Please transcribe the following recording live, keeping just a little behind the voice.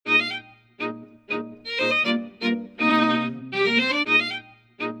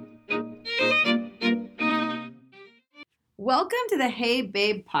Welcome to the Hey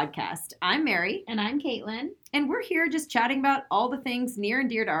Babe podcast. I'm Mary. And I'm Caitlin. And we're here just chatting about all the things near and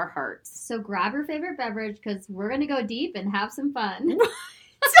dear to our hearts. So grab your favorite beverage because we're going to go deep and have some fun.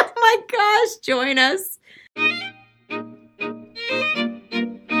 Oh my gosh, join us.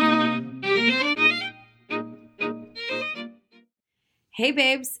 Hey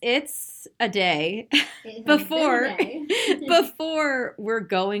babes, it's a day before we're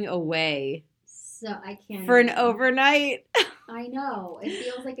going away. So I can't. For an overnight. I know. It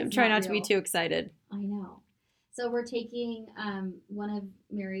feels like it's I'm trying not to real. be too excited. I know. So we're taking, one of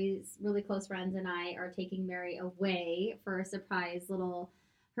Mary's really close friends and I are taking Mary away for a surprise little,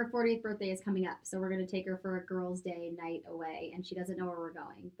 her 40th birthday is coming up. So we're going to take her for a girls' day night away and she doesn't know where we're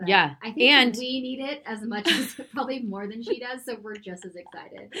going. But yeah. I think we need it as much as probably more than she does. So we're just as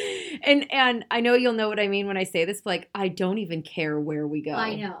excited. And I know you'll know what I mean when I say this, but like, I don't even care where we go.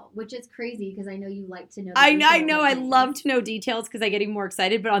 I know, which is crazy because I know you like to know. I know. I love to know details because I get even more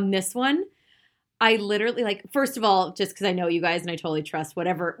excited. But on this one, I literally first of all, just because I know you guys and I totally trust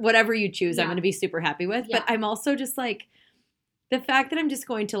whatever you choose, I'm going to be super happy with. Yeah. But I'm also just like, the fact that I'm just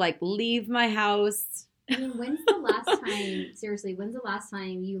going to leave my house. I mean, when's the last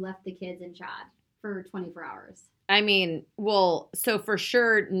time you left the kids in Chad for 24 hours? I mean, well, so for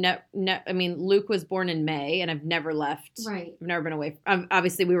sure, I mean, Luke was born in May and I've never left. Right. I've never been away.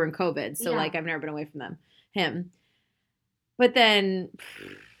 Obviously, we were in COVID. So I've never been away from him. But then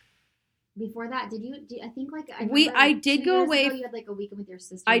before that, I think I did go away. You had a weekend with your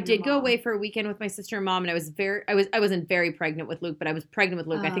sister. I did go away for a weekend with my sister and mom, and I wasn't very pregnant with Luke, but I was pregnant with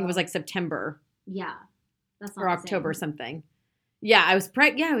Luke. I think it was September. Yeah, that's not or October or something. Yeah, I was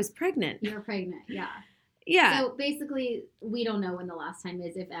pregnant. You were pregnant. Yeah. Yeah. So basically, we don't know when the last time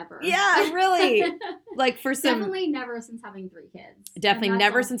is, if ever. Yeah, really. Definitely never since having 3 kids. Definitely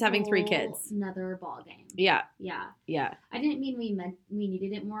never since having 3 kids. Another ball game. Yeah. Yeah. Yeah. I didn't mean we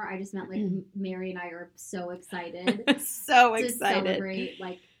needed it more. I just meant Mary and I are so excited. So to excited. Celebrate,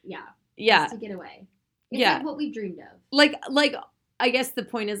 yeah. Yeah. Just to get away. It's what we dreamed of. I guess the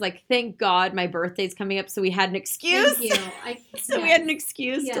point is thank God my birthday's coming up, so we had an excuse. Thank you. We had an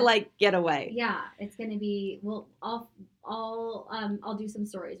excuse to get away. Yeah, it's gonna be. Well, I'll do some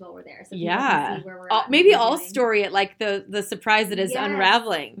stories while we're there. So yeah, can see where we're at maybe I'll story it the surprise that is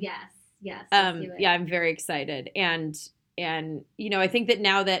unraveling. Yes. Yeah, I'm very excited, and I think that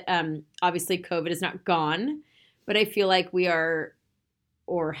now that obviously COVID is not gone, but I feel like we are,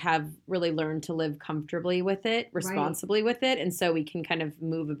 or have really learned to live comfortably with it, responsibly with it, and so we can kind of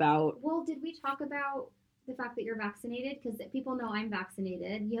move about. Well, did we talk about the fact that you're vaccinated? Because people know I'm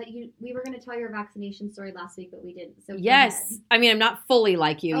vaccinated. We were going to tell your vaccination story last week, but we didn't. So yes, I mean I'm not fully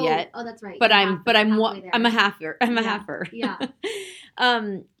like you yet. Oh, that's right. But I'm a halfer. I'm a halfer. Yeah.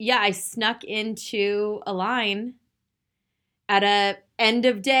 I snuck into a line at a end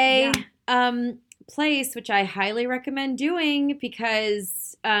of day place, which I highly recommend doing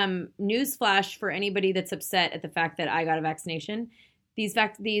because newsflash for anybody that's upset at the fact that I got a vaccination,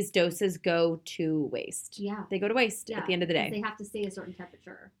 these doses go to waste. Yeah. They go to waste at the end of the day. They have to stay a certain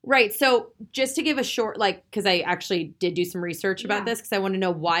temperature. Right. So just to give a short, because I actually did do some research about this because I want to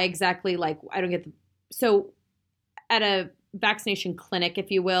know why exactly, I don't get so at a vaccination clinic,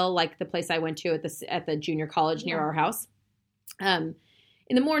 if you will, like the place I went to at the junior college near our house,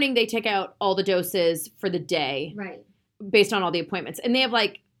 in the morning, they take out all the doses for the day, right? Based on all the appointments, and they have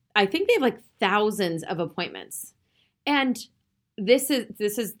I think they have thousands of appointments, and this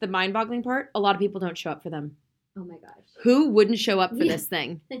is the mind-boggling part. A lot of people don't show up for them. Oh my gosh, who wouldn't show up for this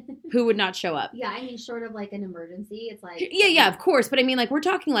thing? Who would not show up? Yeah, I mean, short of an emergency, it's yeah, of course, but I mean, we're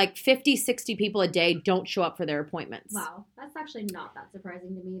talking 50, 60 people a day don't show up for their appointments. Wow, that's actually not that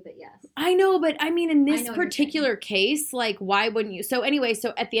surprising to me, but yes. I know, but I mean, in this particular case, why wouldn't you? So anyway,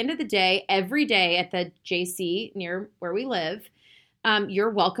 so at the end of the day, every day at the JC near where we live,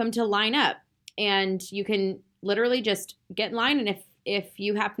 you're welcome to line up, and you can literally just get in line, and if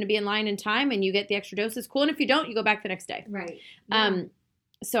you happen to be in line in time and you get the extra doses, cool. And if you don't, you go back the next day. Right. Yeah.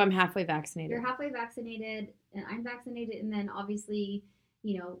 So I'm halfway vaccinated. You're halfway vaccinated, and I'm vaccinated, and then obviously,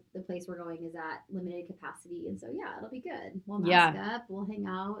 the place we're going is at limited capacity, and so it'll be good. We'll mask up, we'll hang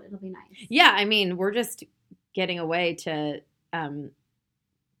out, it'll be nice. Yeah, I mean, we're just getting away to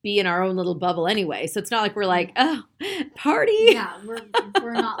be in our own little bubble anyway. So it's not like we're oh, party. Yeah,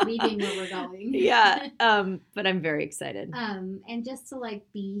 we're not leaving where we're going. Yeah. But I'm very excited. And just to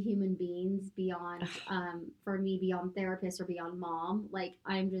be human beings beyond for me, beyond therapist or beyond mom,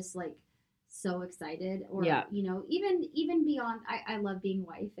 I'm just so excited. Or even beyond I love being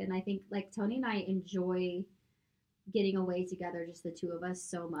wife, and I think Tony and I enjoy getting away together, just the two of us,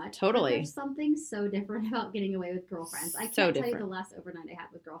 so much. Totally. But there's something so different about getting away with girlfriends. I can't tell you the last overnight I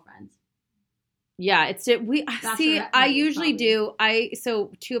had with girlfriends. Yeah, I usually do.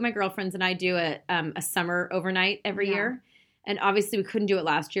 So two of my girlfriends and I do a summer overnight every year, and obviously we couldn't do it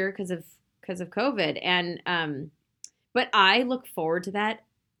last year because of COVID. And but I look forward to that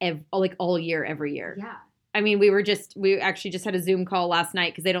all year, every year. Yeah. I mean, we actually just had a Zoom call last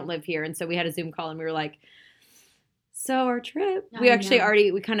night because they don't live here, and so we had a Zoom call and we were like, so our trip.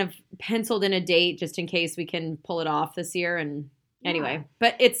 We kind of penciled in a date just in case we can pull it off this year and. Anyway,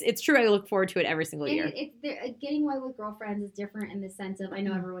 but it's true. I look forward to it every single year. Getting away with girlfriends is different in the sense of, I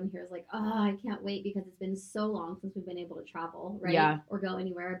know everyone here is like, oh, I can't wait because it's been so long since we've been able to travel, right? Yeah. Or go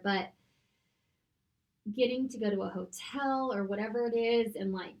anywhere. But getting to go to a hotel or whatever it is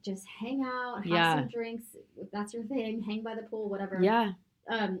and like just hang out, have some drinks, if that's your thing, hang by the pool, whatever. Yeah.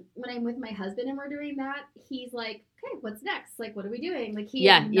 When I'm with my husband and we're doing that, he's like, okay, what's next? Like, what are we doing? Like, he's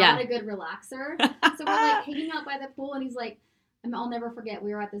not a good relaxer. So we're like hanging out by the pool and he's like, I'll never forget.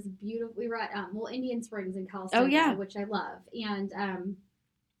 We were at Indian Springs in Calistoga, which I love. And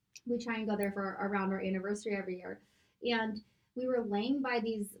we try and go there for around our anniversary every year. And we were laying by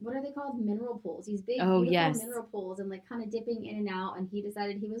these, what are they called? Mineral pools. These big, beautiful mineral pools and like kind of dipping in and out. And he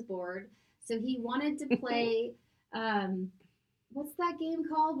decided he was bored. So he wanted to play, what's that game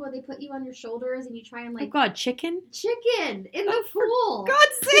called where they put you on your shoulders and you try and like... Oh, God, chicken? Chicken in the pool. For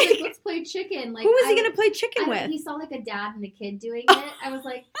God's sake. Like, let's play chicken. Like, who was he going to play chicken with? He saw like a dad and a kid doing it. I was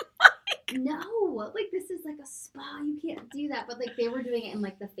like, no, like this is like a spa. You can't do that. But like they were doing it in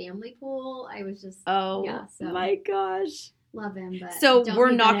like the family pool. I was just... my gosh. Love him, but... So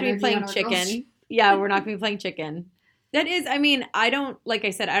we're not going to be playing chicken. Yeah, we're not going to be playing chicken. That is, I mean, like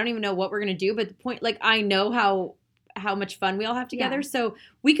I said, I don't even know what we're going to do. But the point, like, I know how much fun we all have together. Yeah. So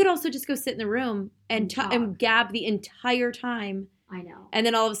we could also just go sit in the room and gab the entire time. I know. And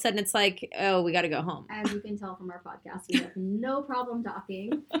then all of a sudden it's like, oh, we got to go home. As you can tell from our podcast, we have no problem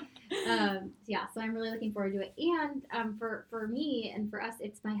talking. So I'm really looking forward to it. And for me and for us,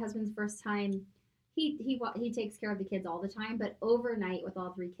 it's my husband's first time. He takes care of the kids all the time, but overnight with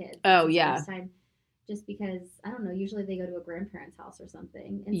all three kids. Oh, yeah. First time, just because, I don't know, usually they go to a grandparent's house or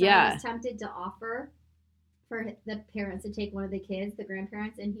something. And so I was tempted to offer for the parents to take one of the kids, the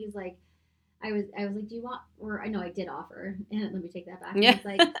grandparents, and he's like, I was like, do you want? Or I know I did offer, and let me take that back. Yeah.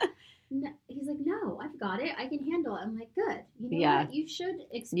 He's like, no, I've got it. I can handle it. I'm like, good. You know what? You should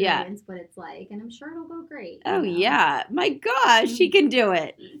experience what it's like, and I'm sure it'll go great. Oh yeah, my gosh, he can do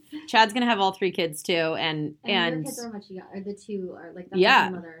it. Chad's gonna have all three kids too, and your kids are much younger. Or the two are like that's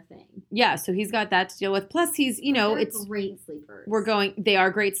another thing. Yeah, so he's got that to deal with. Plus, he's it's great sleepers. They are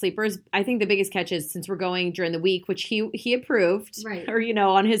great sleepers. I think the biggest catch is since we're going during the week, which he approved, right? Or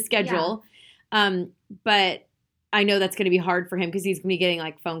on his schedule. Yeah. But I know that's going to be hard for him because he's going to be getting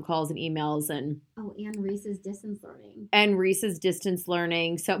like phone calls and emails and Reese's distance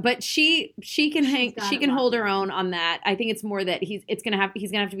learning. So, but she can hold her own on that. I think it's more that he's going to have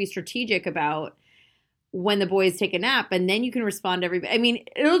to be strategic about when the boys take a nap, and then you can respond to everybody. I mean,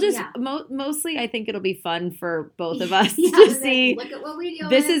 it'll just mostly. I think it'll be fun for both of us to see. Look at what we do.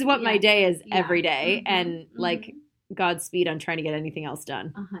 This is what my day is every day, and like Godspeed on trying to get anything else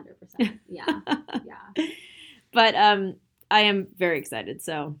done. 100%. Yeah. But I am very excited.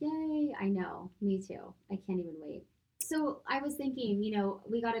 So yay! I know. Me too. I can't even wait. So I was thinking,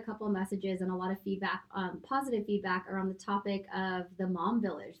 we got a couple of messages and a lot of feedback, positive feedback around the topic of the mom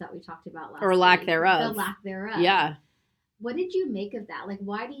village that we talked about last week. Or lack thereof. The lack thereof. Yeah. What did you make of that? Like,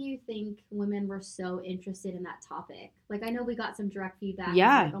 why do you think women were so interested in that topic? Like, I know we got some direct feedback.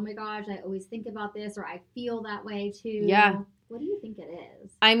 Yeah. Like, oh my gosh, I always think about this, or I feel that way too. Yeah. What do you think it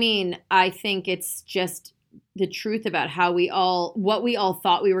is? I mean, I think it's just the truth about what we all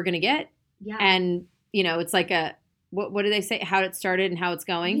thought we were going to get. Yeah. And, it's like what do they say? How it started and how it's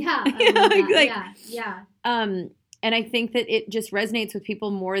going. Yeah. Yeah. And I think that it just resonates with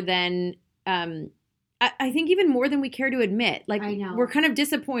people more than, I think even more than we care to admit. Like, I know. We're kind of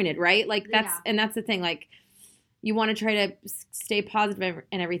disappointed, right? Like and that's the thing. Like, you want to try to stay positive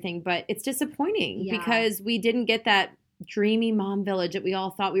and everything, but it's disappointing because we didn't get that dreamy mom village that we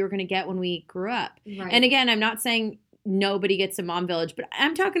all thought we were going to get when we grew up. Right. And again, I'm not saying nobody gets a mom village, but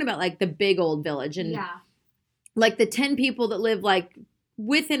I'm talking about like the big old village and like the 10 people that live like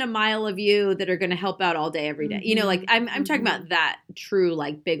within a mile of you that are going to help out all day, every day. Mm-hmm. Like I'm talking about that true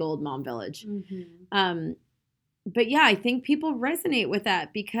like big old mom village. Mm-hmm. But yeah, I think people resonate with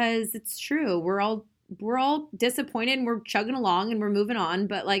that because it's true. We're all disappointed and we're chugging along and we're moving on,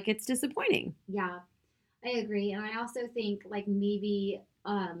 but like it's disappointing. Yeah. I agree. And I also think like maybe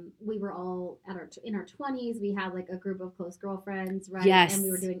we were all in our 20s. We had like a group of close girlfriends, right? Yes. And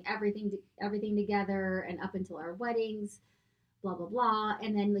we were doing everything together, and up until our weddings, blah blah blah.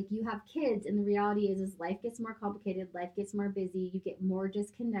 And then like you have kids, and the reality is life gets more complicated, life gets more busy, you get more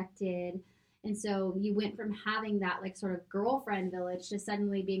disconnected. And so you went from having that like sort of girlfriend village to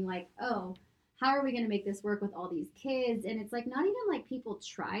suddenly being like, oh, how are we going to make this work with all these kids? And it's like not even like people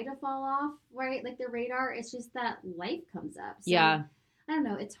try to fall off, right? Like the radar. It's just that life comes up. So, Yeah. I don't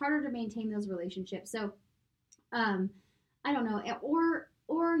know. It's harder to maintain those relationships. So, I don't know.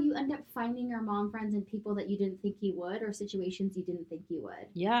 Or you end up finding your mom friends and people that you didn't think you would, or situations you didn't think you would.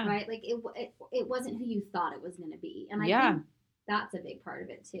 Yeah. Right? Like it wasn't who you thought it was going to be. And I think that's a big part of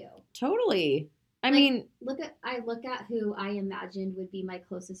it too. Totally. I Like, mean, I look at who I imagined would be my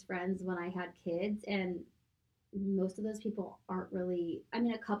closest friends when I had kids, and most of those people aren't really. I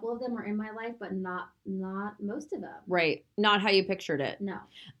mean, a couple of them are in my life, but not most of them. right. Not how you pictured it. No.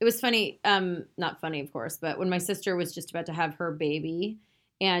 It was funny. Not funny, of course, but when my sister was just about to have her baby,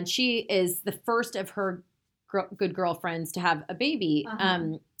 and she is the first of her good girlfriends to have a baby.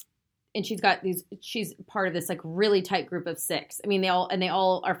 And she's part of this like really tight group of 6. I mean, they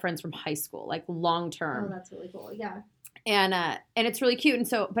all are friends from high school, like long term. Oh, that's really cool. Yeah. And it's really cute. And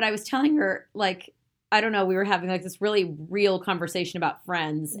so, but I was telling her, like, I don't know, we were having like this really real conversation about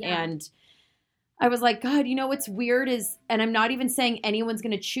friends. Yeah. And I was like, God, you know, what's weird is, and I'm not even saying anyone's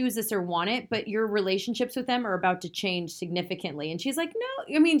going to choose this or want it, but your relationships with them are about to change significantly. And she's like,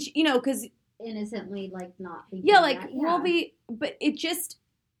 no, I mean, you know, because innocently, like not thinking. yeah, like that. we'll be, but it just,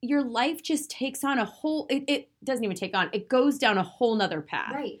 your life just takes on a whole, it doesn't even take on, it goes down a whole nother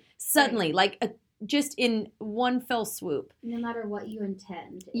path. Right. Suddenly, like just in one fell swoop. No matter what you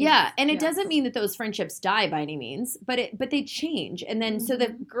intend. Yeah, and it doesn't mean that those friendships die by any means, but they change. And then so the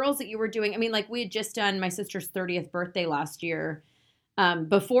girls that you were doing, I mean, like we had just done my sister's 30th birthday last year,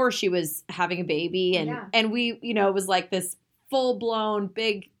 before she was having a baby, and we, you know, it was like this full-blown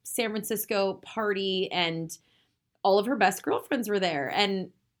big San Francisco party, and all of her best girlfriends were there. And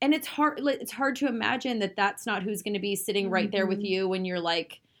it's hard to imagine that that's not who's going to be sitting right there with you when you're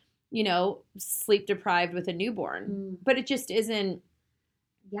like, you know, sleep deprived with a newborn. But it just isn't.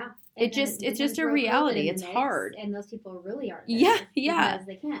 Yeah. It's just a reality. It's hard. And those people really aren't there. Yeah. Because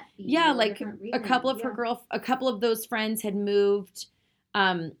they can't be. Yeah, like a couple of those friends had moved.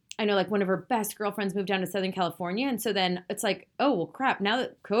 I know like one of her best girlfriends moved down to Southern California. And so then it's like, oh, well, crap. Now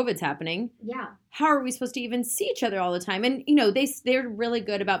that COVID's happening. Yeah. How are we supposed to even see each other all the time? And, you know, they're really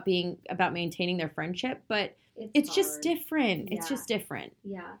good about maintaining their friendship, but it's just different. Yeah. It's just different.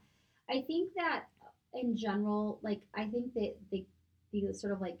 Yeah. I think that in general, like, I think that the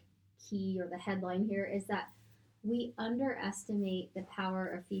sort of like key or the headline here is that we underestimate the power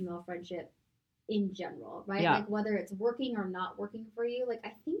of female friendship in general, right? Yeah. Like whether it's working or not working for you, like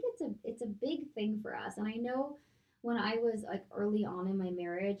I think it's a big thing for us. And I know when I was like early on in my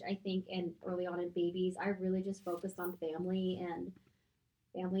marriage, I think, and early on in babies, I really just focused on family, and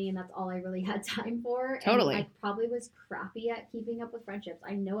that's all I really had time for. Totally. And I probably was crappy at keeping up with friendships.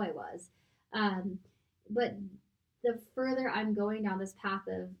 I know I was. But the further I'm going down this path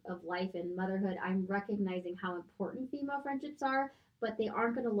of life and motherhood, I'm recognizing how important female friendships are, but they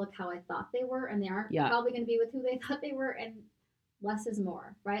aren't going to look how I thought they were, and they aren't probably going to be with who they thought they were, and less is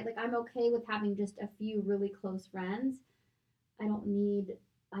more, right? Like I'm okay with having just a few really close friends. I don't need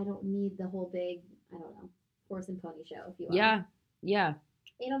the whole big, I don't know, horse and pony show, if you will. Yeah.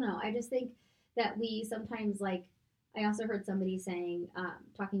 I don't know. I just think that we sometimes, like, I also heard somebody saying,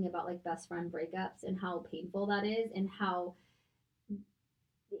 talking about like best friend breakups and how painful that is, and how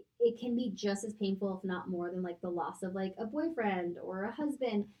it can be just as painful, if not more, than like the loss of like a boyfriend or a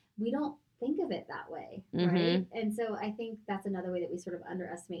husband. We don't think of it that way, right? And so I think that's another way that we sort of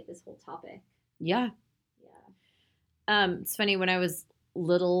underestimate this whole topic. Yeah. It's funny, when I was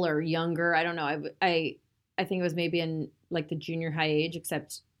little or younger, I don't know, I think it was maybe in like the junior high age,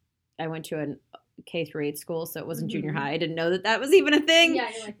 except I went to a K through 8 school, so it wasn't junior high. I didn't know that was even a thing. Yeah,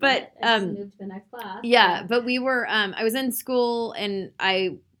 you're like, but I just moved to the next class. Yeah, but we were I was in school, and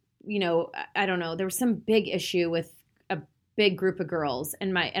I don't know, there was some big issue with a big group of girls,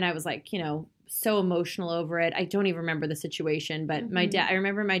 and I was like, you know, so emotional over it. I don't even remember the situation, but I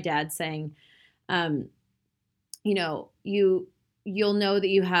remember my dad saying, you know, you'll know that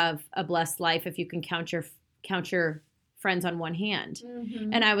you have a blessed life if you can count your friends on one hand.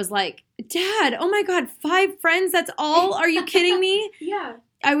 And I was like, Dad, oh my God, 5 friends, that's all? Are you kidding me? Yeah.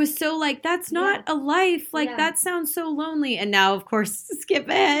 I was so like, that's not a life. Like, that sounds so lonely. And now, of course, skip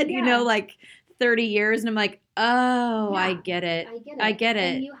ahead, you know, like 30 years. And I'm like, Oh, Yeah, I get it. I get it. I get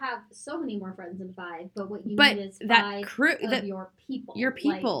And it. you have so many more friends than 5, but what you But need is that 5 crew, of that your people. your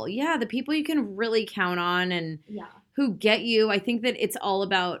people, yeah, the people you can really count on and Yeah. who get you. I think that it's all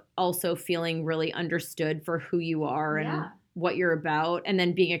about also feeling really understood for who you are and Yeah. what you're about, and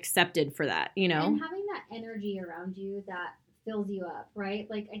then being accepted for that, you know? And having that energy around you that fills you up, right?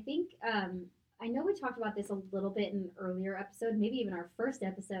 Like, I think, I know we talked about this a little bit in an earlier episode, maybe even our first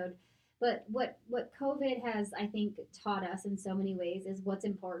episode, but what COVID has, I think, taught us in so many ways is what's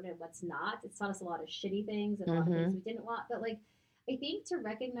important and what's not. It's taught us a lot of shitty things and a lot of things we didn't want. But, like, I think to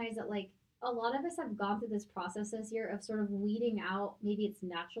recognize that, like, a lot of us have gone through this process this year of sort of weeding out, maybe it's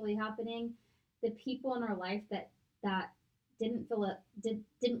naturally happening, the people in our life that didn't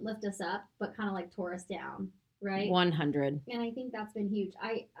didn't lift us up, but kind of like tore us down, right? 100. And I think that's been huge.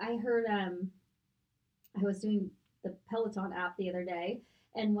 I heard I was doing the Peloton app the other day,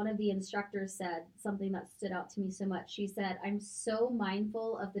 and one of the instructors said something that stood out to me so much. She said, "I'm so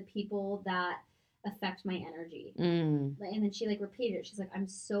mindful of the people that affect my energy." And then she like repeated it. She's like, "I'm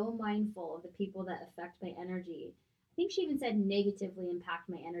so mindful of the people that affect my energy." I think she even said negatively impact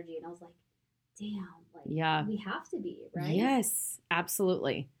my energy, and I was like, damn, like, Yeah. we have to be, right? Yes,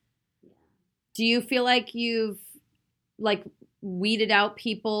 absolutely. Yeah. Do you feel like you've like weeded out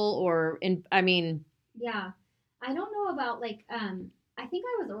people Yeah. I don't know about like, I think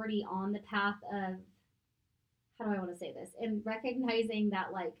I was already on the path of, how do I want to say this? And recognizing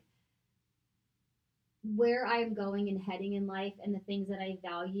that like where I'm going and heading in life and the things that I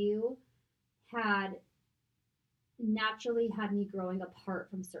value had naturally had me growing apart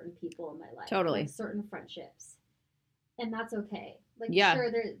from certain people in my life. Totally. Like certain friendships. And that's okay. Like, Yeah.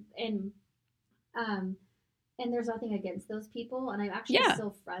 sure, and there's nothing against those people. And I'm actually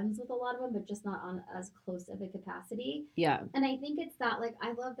still friends with a lot of them, but just not on as close of a capacity. Yeah. And I think it's that, like,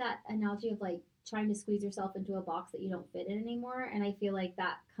 I love that analogy of, like, trying to squeeze yourself into a box that you don't fit in anymore. And I feel like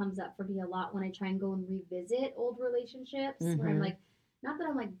that comes up for me a lot when I try and go and revisit old relationships where I'm like, not that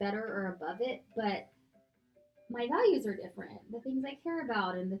I'm, like, better or above it, but my values are different. The things I care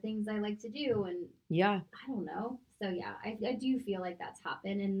about and the things I like to do. And yeah, I don't know. So, yeah, I do feel like that's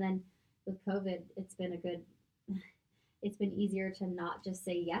happened. And then with COVID, it's been easier to not just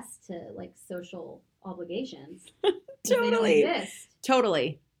say yes to like social obligations. Totally. They don't exist.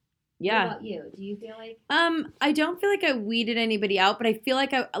 Totally. Yeah. What about you? Do you feel like? I don't feel like I weeded anybody out, but I feel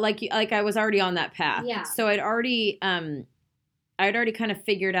like I was already on that path. Yeah. So I'd already kind of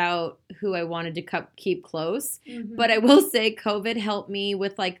figured out who I wanted to keep close. Mm-hmm. But I will say COVID helped me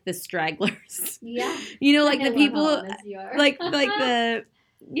with like the stragglers. Yeah. You know, like I the people like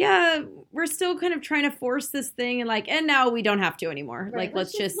we're still kind of trying to force this thing and now we don't have to anymore. Right. Like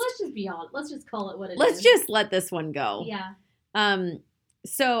let's just be on. Let's just call it what it is. Let's just let this one go. Yeah.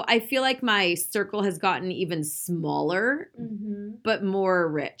 So I feel like my circle has gotten even smaller, but more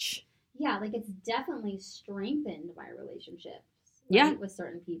rich. Yeah, like it's definitely strengthened my relationships. Yeah. With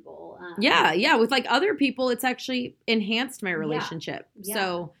certain people. Yeah. With like other people, it's actually enhanced my relationship. Yeah.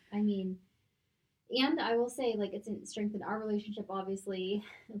 So I mean, and I will say, like, it's strengthened our relationship. Obviously,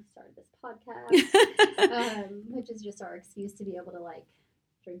 we started this podcast, which is just our excuse to be able to like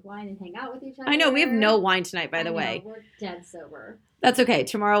drink wine and hang out with each other. I know we have no wine tonight, by the way. We're dead sober. That's okay.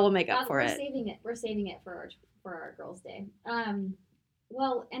 Tomorrow we'll make up for it. We're saving it for our girls' day.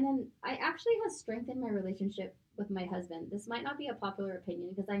 Well, and then I actually have strengthened my relationship with my husband. This might not be a popular opinion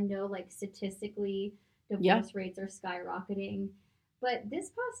because I know like statistically divorce rates are skyrocketing. But this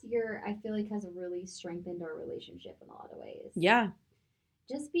past year, I feel like has really strengthened our relationship in a lot of ways. Yeah.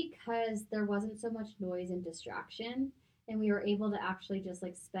 Just because there wasn't so much noise and distraction, and we were able to actually just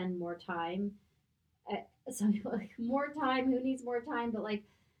like spend more time. Some people like more time. Who needs more time? But like,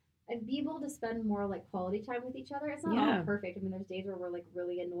 I'd be able to spend more like quality time with each other. It's not all perfect. I mean, there's days where we're like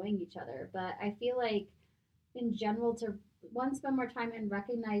really annoying each other, but I feel like in general to spend more time and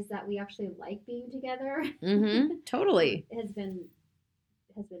recognize that we actually like being together. Totally. has been.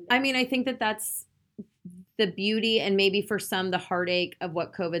 I mean, I think that's the beauty and maybe for some the heartache of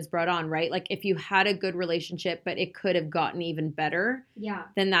what COVID's brought on, right? Like if you had a good relationship, but it could have gotten even better. Yeah.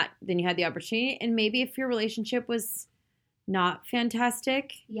 Then you had the opportunity. And maybe if your relationship was not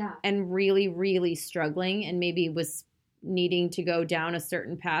fantastic. Yeah. And really, really struggling and maybe was needing to go down a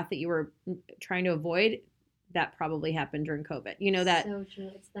certain path that you were trying to avoid, that probably happened during COVID. You know that. So true.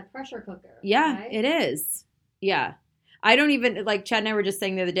 It's the pressure cooker. Yeah, right? It is. Yeah. I don't even, like Chad and I were just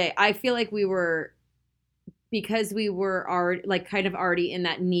saying the other day, I feel like because we were already in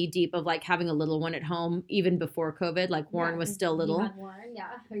that knee deep of like having a little one at home, even before COVID, like Warren was still little. You had Warren, yeah.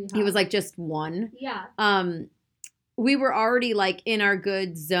 He was like just one. Yeah. we were already like in our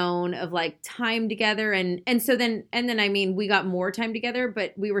good zone of like time together. And so then, I mean, we got more time together,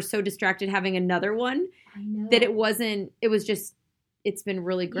 but we were so distracted having another one I know. that it was just, it's been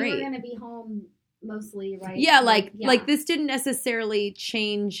really great. You were going to be home mostly, right? Yeah. Like this didn't necessarily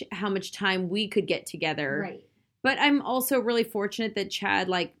change how much time we could get together. Right. But I'm also really fortunate that Chad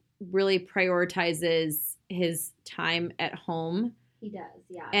like really prioritizes his time at home. He does,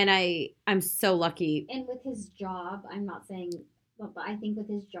 yeah. And I'm so lucky. And with his job, I'm not saying, but I think with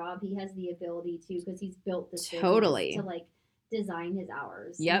his job, he has the ability to, because he's built this totally to like design his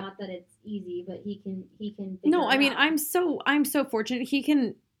hours. Yep. Not that it's easy, but he can. No, I mean, out. I'm so fortunate. He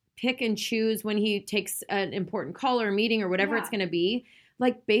can pick and choose when he takes an important call or a meeting or whatever it's going to be,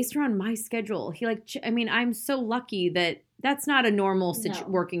 like based around my schedule. He like, I mean, I'm so lucky that that's not a normal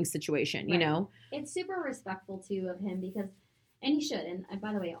working situation, you know? It's super respectful too of him because, and he should, and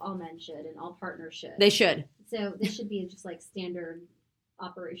by the way, all men should and all partners should. They should. So this should be just like standard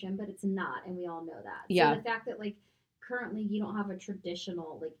operation, but it's not, and we all know that. Yeah. So the fact that like currently you don't have a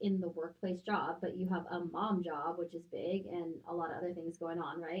traditional like in the workplace job, but you have a mom job, which is big, and a lot of other things going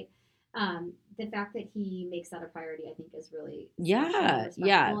on, right? The fact that he makes that a priority, I think, is really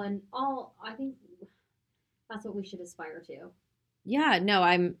respectful, and all. I think that's what we should aspire to. Yeah. No.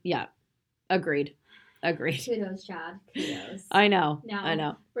 Agreed. Kudos, Chad. Kudos. I know. Now, I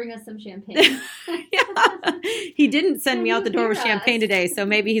know. Bring us some champagne. Yeah. He didn't send me out the door with champagne today, so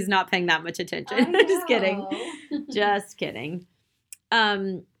maybe he's not paying that much attention. Just kidding. Just kidding.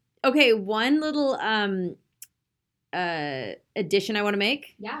 Okay, one little addition I want to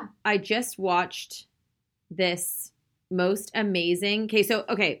make. Yeah. I just watched this most amazing.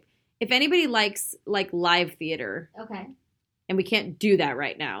 Okay, if anybody likes like live theater. Okay. And we can't do that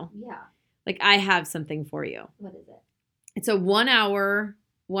right now. Yeah. Like, I have something for you. What is it? It's a 1 hour,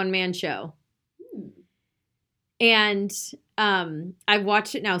 one-man show. And I've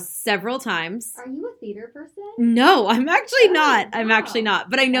watched it now several times. Are you a theater person? No, I'm actually not. I'm actually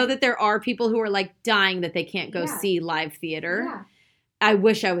not. But I know that there are people who are like dying that they can't go see live theater. Yeah. I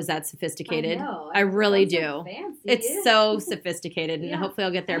wish I was that sophisticated. I know. I really do. So fancy. It's so sophisticated, and hopefully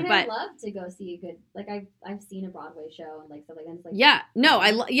I'll get there. But I'd love to go see a good, like I've seen a Broadway show and like stuff like that. It's like, yeah, no,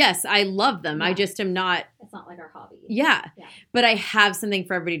 I love them. Yeah. I just am not. It's not like our hobby. Yeah, but I have something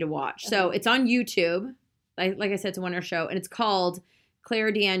for everybody to watch. Okay. So it's on YouTube. Like I said, it's a 1 hour show, and it's called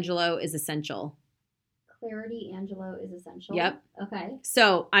Claire D'Angelo is Essential. Claire D'Angelo is Essential? Yep. Okay.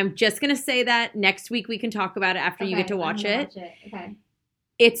 So I'm just going to say that next week we can talk about it after you get to watch it. Okay.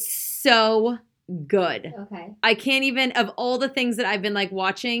 It's so good. Okay. I can't even, of all the things that I've been like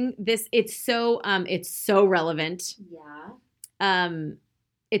watching this, it's so relevant. Yeah.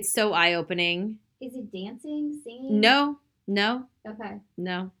 It's so eye-opening. Is it dancing, singing? No. Okay.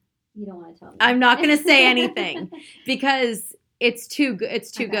 No. You don't want to tell me. I'm not going to say anything because it's too good.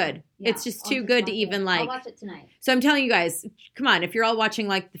 It's too good. Yeah, it's just too good to even like. I'll watch it tonight. So I'm telling you guys, come on. If you're all watching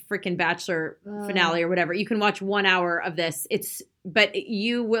like the freaking Bachelor finale or whatever, you can watch 1 hour of this. But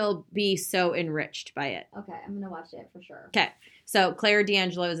you will be so enriched by it. Okay, I'm going to watch it for sure. Okay. So Claire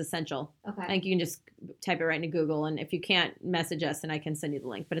D'Angelo is Essential. Okay. I think you can just type it right into Google, and if you can't, message us and I can send you the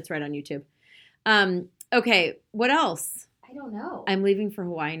link, but it's right on YouTube. Okay, what else? I don't know. I'm leaving for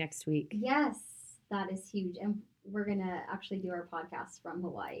Hawaii next week. Yes, that is huge. And we're going to actually do our podcast from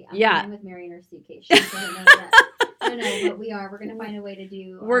Hawaii. I'm going with Mary in her suitcase. So I don't know that. No, but we are. We're going to find a way to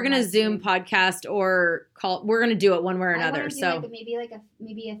do. We're going to Zoom podcast or call. We're going to do it one way or another. So maybe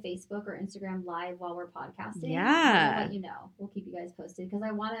a Facebook or Instagram live while we're podcasting. Yeah. I'll let you know. We'll keep you guys posted because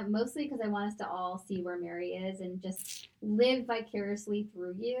I want us to all see where Mary is and just live vicariously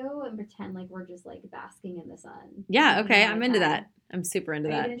through you and pretend like we're just like basking in the sun. Yeah. Okay. I'm into that. I'm super into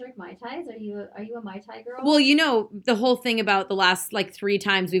that. Are you gonna drink Mai Tais? Are you a Mai Tai girl? Well, you know the whole thing about the last like 3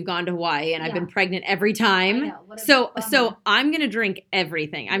 times we've gone to Hawaii, and I've been pregnant every time. So I'm gonna drink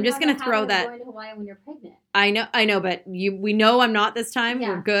everything. I'm just gonna throw that. Going to Hawaii when you're pregnant. I know, but we know I'm not this time. Yeah.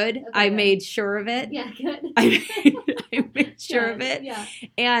 We're good. Okay, I made sure of it. Yeah, good. I made sure of it. Yeah.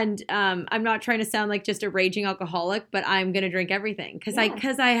 And I'm not trying to sound like just a raging alcoholic, but I'm gonna drink everything because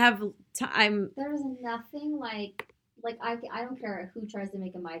I have. There's nothing like I don't care who tries to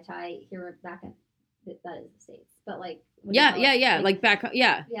make a Mai Tai here back in that is the States, but like like back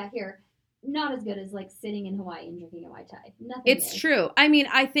here, not as good as like sitting in Hawaii and drinking a Mai Tai. Nothing. It's true. I mean,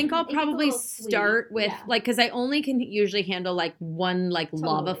 I think I'll probably start with like because I only can usually handle like one like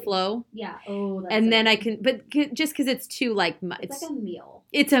lava flow. Yeah. Oh. That's and then I can, but just because it's too like it's like a meal.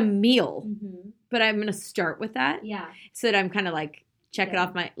 It's a meal. Mm-hmm. But I'm gonna start with that. Yeah. So that I'm kind of like check it Yeah.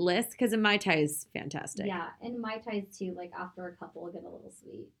 off my list because a Mai Tai is fantastic. Yeah, and Mai Tais too, like after a couple get a little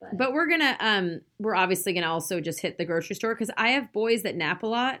sweet. But we're obviously gonna also just hit the grocery store because I have boys that nap a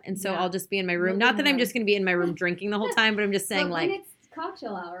lot, and so Yeah. I'll just be in my room. You'll Not be that in I'm the just gonna be in my room drinking the whole time, but I'm just saying but like, when it's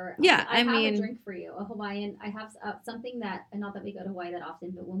cocktail hour, Yeah, I have mean- a drink for you, a Hawaiian. I have something that, and not that we go to Hawaii that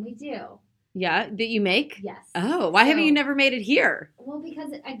often, but when we do, yeah, that you make. yes. Oh, why haven't So- you never made it here? Well,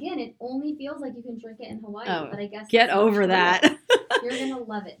 because again, it only feels like you can drink it in Hawaii, Oh, but I guess Get that's not over true. that. You're gonna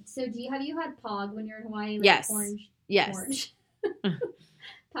love it. So, have you had Pog when you're in Hawaii? Like Yes. Orange. Yes. Orange.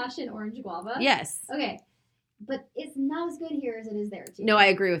 Passion orange guava. Yes. Okay, but it's not as good here as it is there too. No, I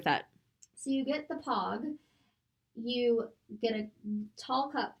agree with that. So you get the Pog, you get a tall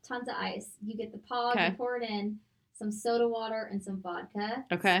cup, tons of ice. You get the Pog, Okay. you pour it in, some soda water and some vodka.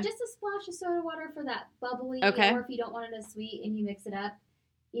 Okay. Just a splash of soda water for that bubbly, Okay. or if you don't want it as sweet and you mix it up,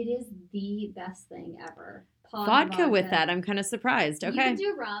 it is the best thing ever. Pog Vodka with that. I'm kind of surprised. You Okay. can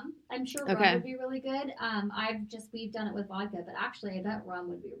do rum. I'm sure rum Okay. would be really good. We've done it with vodka, but actually I bet rum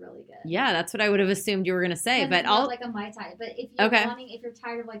would be really good. Yeah, that's what I would have assumed you were gonna say, 'Cause but it's more I'll. like a Mai Tai. But if Okay. if you're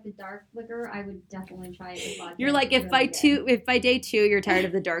tired of like the dark liquor, I would definitely try it with vodka. You're like, It's if really by day 2 you're tired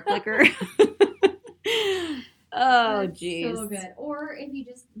of the dark liquor. Oh, That's jeez. so good. Or if you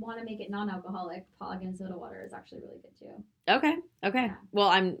just want to make it non-alcoholic, Pog and soda water is actually really good too. Okay. Yeah.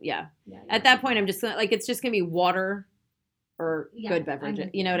 Well, Yeah. at that point, I'm just gonna like it's just gonna be water or good beverage. I'm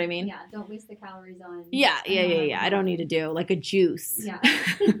with You know what I mean? Yeah. Don't waste the calories on. Yeah. on I don't need to do like a juice. Yeah.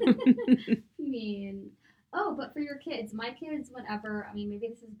 I mean, but for your kids, my kids, whenever, I mean, maybe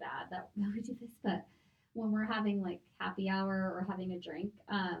this is bad that we do this, but when we're having like happy hour or having a drink,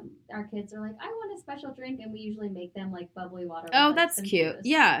 our kids are like, I want a special drink, and we usually make them like bubbly water. with, Oh, like, that's some cute. juice.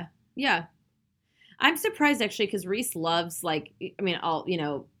 Yeah. Yeah. I'm surprised actually because Reese loves like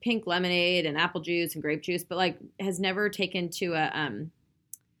all pink lemonade and apple juice and grape juice, but like has never taken to a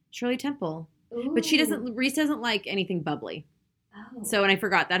Shirley Temple. But Ooh. Reese doesn't like anything bubbly. Oh. So, and I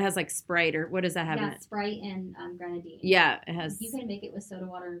forgot that has like Sprite or what does that have in yeah, it? Sprite and grenadine. Yeah, it has. You can make it with soda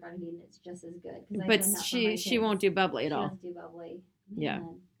water and grenadine. It's just as good. 'Cause I've But done that for she my she kids. won't do bubbly at She all. doesn't do bubbly. Yeah.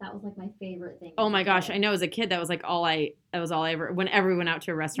 Man, that was like my favorite thing. Oh as my a gosh, kid. I know as a kid that was like all I ever whenever we went out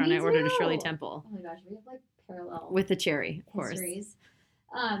to a restaurant Me I ordered a Shirley too. Temple Oh my gosh, we have like parallel with the cherry, of course. histories.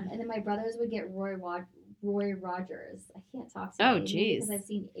 And then my brothers would get Roy Rogers. I can't talk so Oh, maybe geez. because I've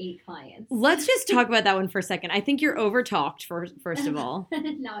seen 8 clients. Let's just talk about that one for a second. I think you're over talked first of all.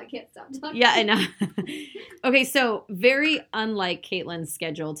 Now I can't stop talking. Yeah, I know. Okay, so very unlike Caitlin's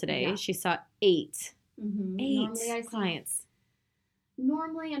schedule today. Yeah. She saw 8 Mm-hmm. 8 Normally I see clients.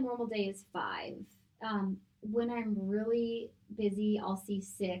 Normally, a normal day is 5. When I'm really busy, I'll see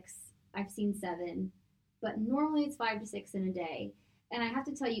 6. I've seen 7, but normally it's 5 to 6 in a day. And I have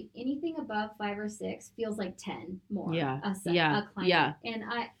to tell you, anything above 5 or 6 feels like 10 more. Yeah, A yeah, client. yeah. And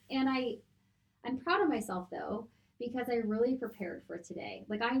I'm proud of myself though, because I really prepared for today.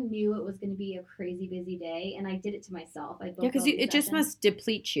 Like I knew it was going to be a crazy busy day, and I did it to myself. I booked Yeah, because all these it just sessions. must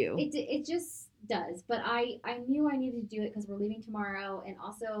deplete you. It just does, but I knew I needed to do it because we're leaving tomorrow, and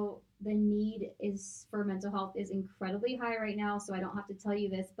also the need is for mental health is incredibly high right now. So I don't have to tell you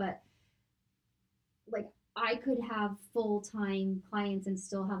this, but like I could have full-time clients and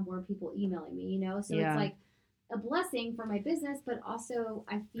still have more people emailing me, So Yeah. it's like a blessing for my business, but also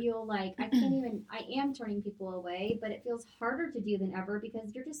I feel like I am turning people away, but it feels harder to do than ever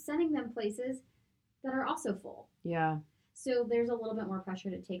because you're just sending them places that are also full. Yeah. So there's a little bit more pressure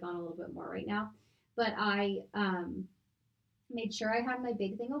to take on a little bit more right now. But I made sure I had my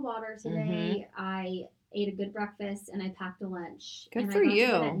big thing of water today. I ate a good breakfast and I packed a lunch. Good and for I got to you.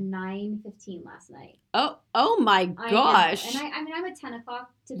 bed at 9:15 last night. Oh my I know. gosh. And I'm a 10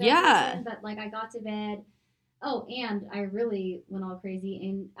 o'clock to bed Yeah. person, but like I got to bed. Oh, and I really went all crazy.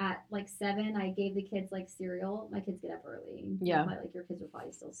 And at like 7, I gave the kids like cereal. My kids get up early. Yeah. Like your kids are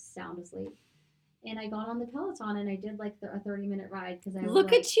probably still sound asleep. And I got on the Peloton and I did like a 30-minute ride because I was Look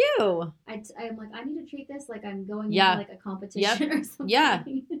like, at you. I'm like, I need to treat this like I'm going Yeah. into like a competition or something. Yeah.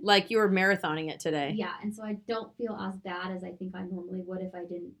 Like you were marathoning it today. Yeah, and so I don't feel as bad as I think I normally would if I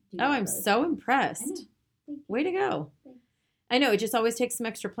didn't do Oh, I'm those so things. I know. impressed. Thank you. Way to go. Thanks. I know, it just always takes some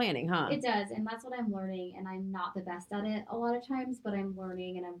extra planning, huh? It does, and that's what I'm learning, and I'm not the best at it a lot of times, but I'm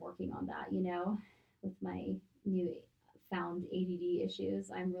learning and I'm working on that, with my new found ADD issues.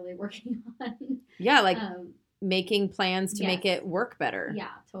 I'm really working on. Yeah, like making making plans to make yes. it work better. Yeah,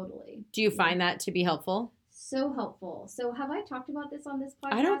 totally. Do you find that to be helpful? So helpful. So have I talked about this on this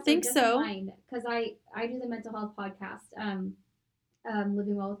podcast? I don't think so. Because I do the mental health podcast,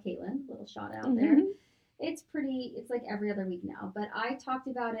 Living Well with Caitlin, little shout out Mhm. there. It's like every other week now. But I talked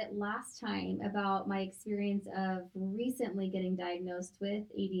about it last time about my experience of recently getting diagnosed with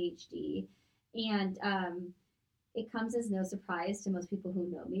ADHD. And it comes as no surprise to most people who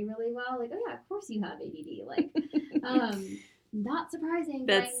know me really well. Like, oh yeah, of course you have ADD. Like, not surprising,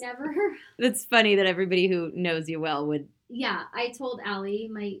 but I never. That's funny that everybody who knows you well would. Yeah, I told Allie,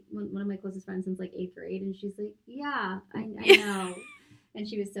 one of my closest friends since like 8th grade, and she's like, yeah, I know. And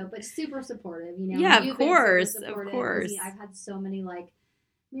she was but super supportive, you know. Yeah, of course, of course. I've had so many like,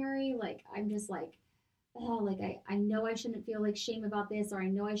 Mary, like I'm just like, oh, like I know I shouldn't feel like shame about this, or I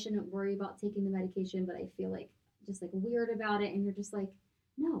know I shouldn't worry about taking the medication, but I feel like just like weird about it, and you're just like,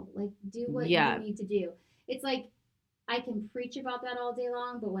 no, like do what you need to do. It's like I can preach about that all day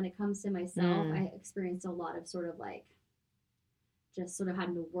long, but when it comes to myself, I experienced a lot of sort of like just sort of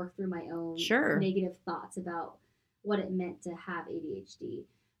having to work through my own negative thoughts about what it meant to have ADHD.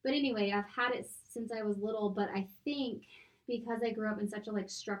 But anyway, I've had it since I was little, but I think because I grew up in such a like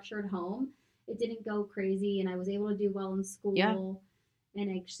structured home, it didn't go crazy, and I was able to do well in school,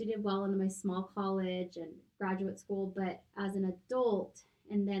 and I actually did well in my small college and graduate school. But as an adult,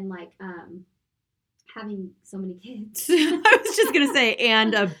 and then like having so many kids, I was just gonna say,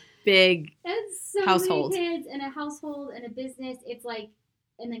 and a big so household, many kids and a household and a business. It's like,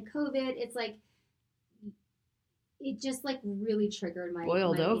 and then COVID. It's like it just like really triggered my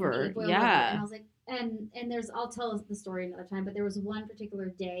boiled over. And I was like, and there's, I'll tell the story another time, but there was one particular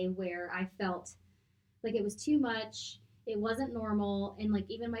day where I felt like it was too much. It wasn't normal. And like,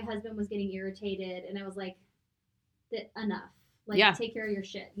 even my husband was getting irritated, and I was like, enough. Like, take care of your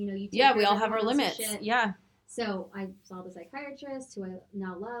shit. You know, you take care we of all have our limits. Shit. Yeah. So I saw the psychiatrist who I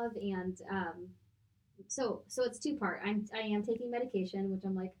now love. And, so it's two-part. I am taking medication, which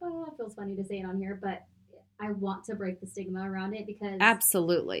I'm like, oh, it feels funny to say it on here, but I want to break the stigma around it, because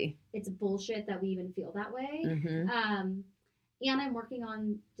absolutely it's bullshit that we even feel that way. Mm-hmm. And I'm working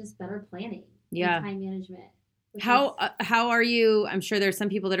on just better planning, and time management. How are you? I'm sure there's some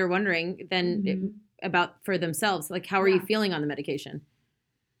people that are wondering then about for themselves, like, how are you feeling on the medication?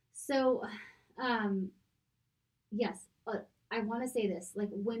 So, yes, I want to say this, like,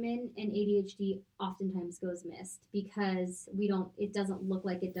 women and ADHD oftentimes goes missed because it doesn't look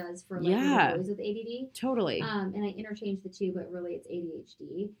like it does for like little boys with ADD. Totally. And I interchange the two, but really it's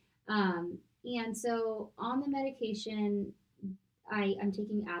ADHD. And so on the medication, I'm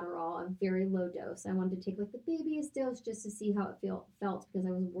taking Adderall, a very low dose. I wanted to take like the babyest dose just to see how it felt, because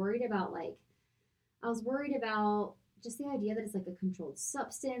I was worried about just the idea that it's like a controlled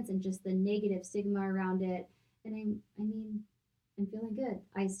substance and just the negative stigma around it. And I'm feeling good.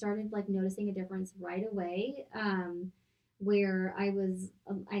 I started like noticing a difference right away, where I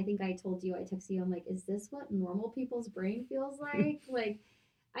think I told you, I texted you, I'm like, is this what normal people's brain feels like? Like,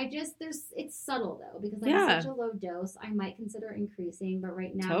 it's subtle though, because I'm such a low dose. I might consider increasing, but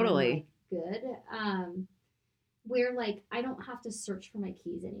right now I'm like good. Where like I don't have to search for my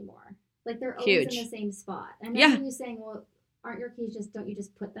keys anymore. Like, they're always in the same spot. And now you're saying, well, aren't your keys don't you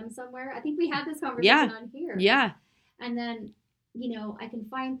just put them somewhere? I think we had this conversation on here. Yeah. And then, you know, I can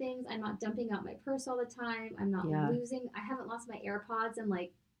find things. I'm not dumping out my purse all the time. I'm not losing. I haven't lost my AirPods in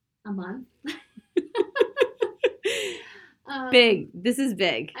like a month. Big. This is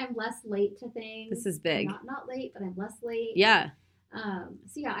big. I'm less late to things. This is big. Not late, but I'm less late. Yeah.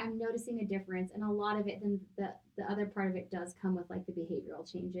 So yeah, I'm noticing a difference, and a lot of it, then the other part of it does come with like the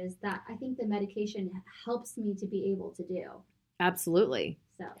behavioral changes that I think the medication helps me to be able to do. Absolutely.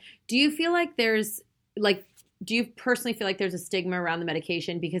 So do you feel like do you personally feel like there's a stigma around the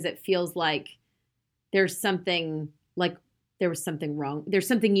medication because it feels like there's something, like there was something wrong? There's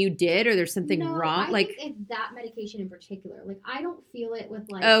something you did, or there's something wrong? I think it's that medication in particular. Like, I don't feel it with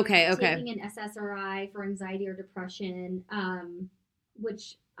like taking an SSRI for anxiety or depression,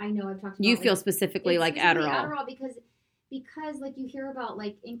 which I know I've talked about. You feel specifically like Adderall. Adderall because like you hear about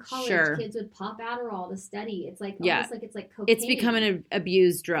like in college kids would pop Adderall to study. It's like almost like it's like cocaine. It's become an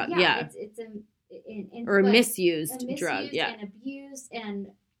abused drug. It's a misused drug. Yeah, and abused and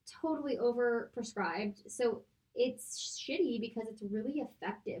totally over prescribed. So it's shitty because it's really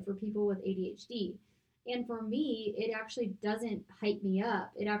effective for people with ADHD. And for me, it actually doesn't hype me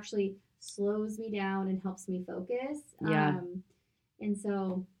up. It actually slows me down and helps me focus. Yeah. And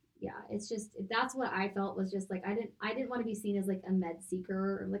so, yeah, it's just, that's what I felt was just like, I didn't want to be seen as like a med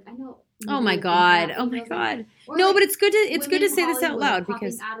seeker. Or like, I know. Oh my God. Oh my God. No, like, but it's good to say this out loud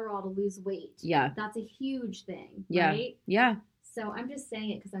because Adderall to lose weight. Yeah. That's a huge thing. Yeah. Right? Yeah. So I'm just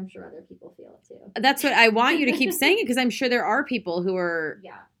saying it because I'm sure other people feel it too. That's what I want you to keep saying it, because I'm sure there are people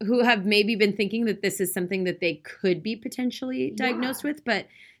who have maybe been thinking that this is something that they could be potentially diagnosed with, but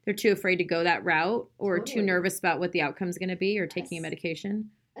they're too afraid to go that route, or too nervous about what the outcome is going to be, or taking a medication.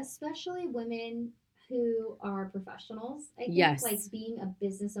 Especially women who are professionals. I think like being a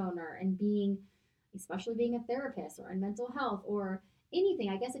business owner and especially being a therapist or in mental health or anything.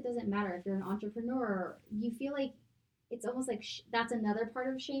 I guess it doesn't matter if you're an entrepreneur. You feel like it's almost like that's another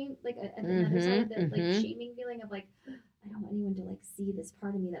part of shame, like another side of the like shaming feeling of like, I don't want anyone to like see this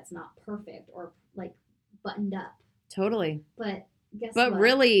part of me that's not perfect or like buttoned up. Totally. But guess what?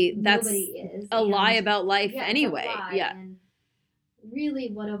 Really, that's a lie about life anyway. Yeah. And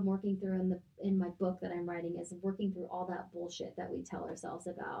really what I'm working through in my book that I'm writing is working through all that bullshit that we tell ourselves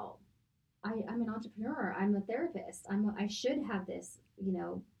about. I'm an entrepreneur. I'm a therapist. I should have this,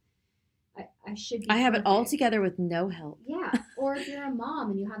 I should be I have perfect. It all together with no help. Yeah. Or if you're a mom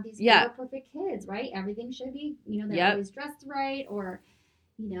and you have these four perfect kids, right? Everything should be, they're always dressed right, or,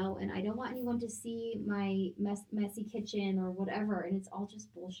 and I don't want anyone to see my messy kitchen or whatever. And it's all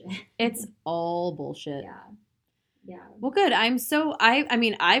just bullshit. It's all bullshit. Yeah. Yeah. Well, good.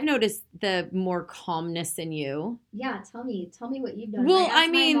 I've noticed the more calmness in you. Yeah. Tell me what you've done. Well, I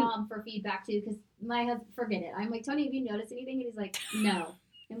asked my mom for feedback too, because my husband, forget it. I'm like, Tony, have you noticed anything? And he's like, no.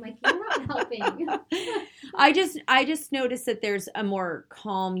 I'm like, you're not helping. I just noticed that there's a more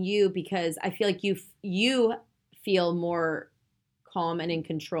calm you, because I feel like you feel more calm and in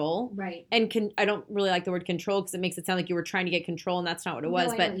control. Right. And I don't really like the word control, because it makes it sound like you were trying to get control, and that's not what it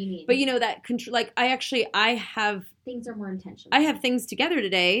was. I know what you mean. But that control, like I have things are more intentional. I have things together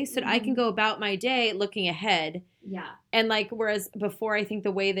today, so that I can go about my day looking ahead. Yeah. And like, whereas before, I think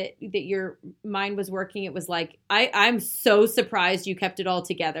the way that your mind was working, it was like, I'm so surprised you kept it all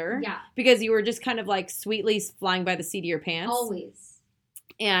together. Yeah. Because you were just kind of like sweetly flying by the seat of your pants. Always.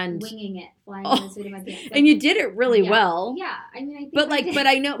 And winging it, flying by the seat of my pants. Like, and you did it really well. Yeah. I mean, I think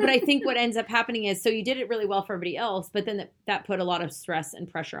but I think what ends up happening is, so you did it really well for everybody else, but then that put a lot of stress and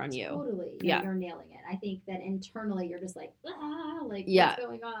pressure on you. Totally. Yeah. You're nailing it. I think that internally you're just like, what's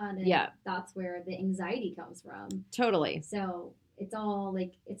going on? And that's where the anxiety comes from. Totally. So it's all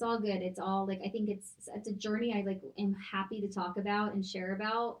good. It's all like, I think it's a journey I like am happy to talk about and share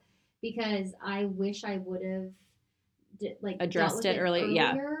about, because I wish I would have addressed it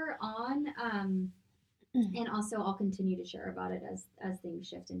earlier on. And also I'll continue to share about it as things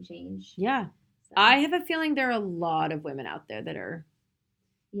shift and change. Yeah. So. I have a feeling there are a lot of women out there that are.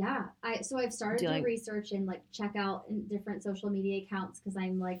 Yeah. I've started to research and like check out in different social media accounts, because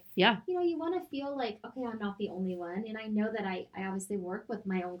I'm like, you want to feel like, okay, I'm not the only one. And I know that I obviously work with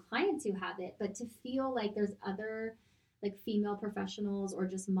my own clients who have it, but to feel like there's other like female professionals or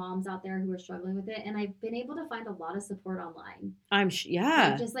just moms out there who are struggling with it. And I've been able to find a lot of support online. I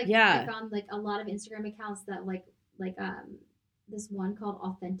found like a lot of Instagram accounts that like this one called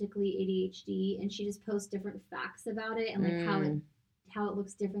Authentically ADHD, and she just posts different facts about it and like how it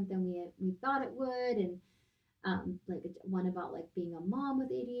looks different than we thought it would. And like one about like being a mom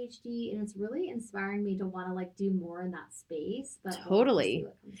with ADHD, and it's really inspiring me to want to like do more in that space. But totally.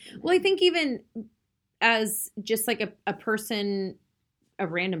 Well, I think even as just like a person, a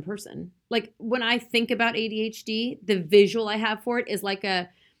random person, like when I think about ADHD, the visual I have for it is like a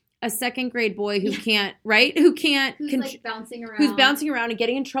second grade boy who can't, right? Who's like bouncing around and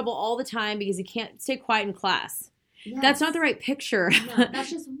getting in trouble all the time because he can't stay quiet in class. Yes. That's not the right picture. No,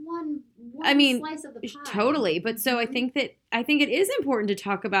 that's just one slice of the pie. Totally. But so I think it is important to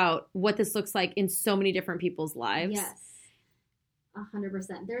talk about what this looks like in so many different people's lives. Yes.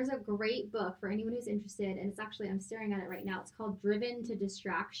 100%. There's a great book for anyone who's interested, and it's actually, I'm staring at it right now. It's called Driven to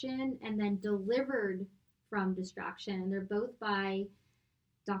Distraction and then Delivered from Distraction. And they're both by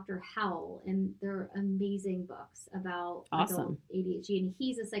Dr. Howell, and they're amazing books about adult ADHD. And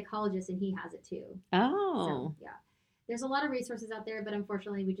he's a psychologist, and he has it too. Oh. So, yeah. There's a lot of resources out there, but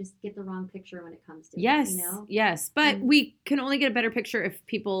unfortunately we just get the wrong picture when it comes to it, Yes, but and we can only get a better picture if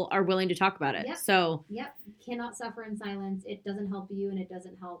people are willing to talk about it. Yep. So cannot suffer in silence. It doesn't help you, and it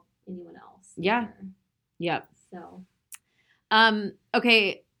doesn't help anyone else. Yeah. Either. Yep. So.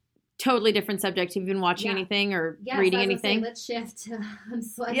 Okay. Totally different subject. Have you been watching anything or reading anything? Let's shift. I'm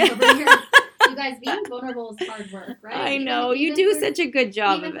sweating over here. You guys, being vulnerable is hard work, right? I know. You do such a good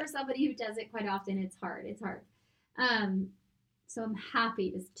job of it. Even for somebody who does it quite often, it's hard. It's hard. So I'm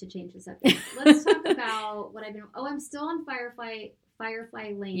happy to change the subject. Let's talk about what I've been. I'm still on Firefly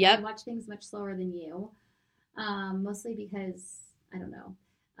Lane. Yep. I watch things much slower than you, mostly because I don't know.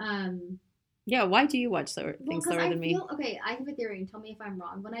 Yeah, why do you watch Well, things because slower I than me? feel okay. I have a theory, and tell me if I'm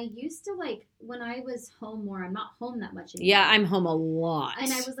wrong. When I used to when I was home more, I'm not home that much anymore. Yeah, I'm home a lot.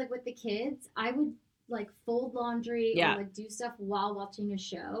 And I was like with the kids, I would like fold laundry Yeah. or like do stuff while watching a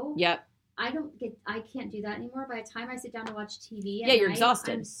show. Yep. I can't do that anymore. By the time I sit down to watch TV, Yeah, you're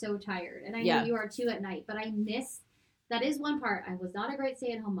exhausted. I'm so tired, and I Yeah. know you are too at night. But I miss that is one part. I was not a great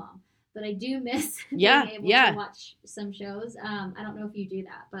stay-at-home mom, but I do miss Yeah, being able yeah. to watch some shows. I don't know if you do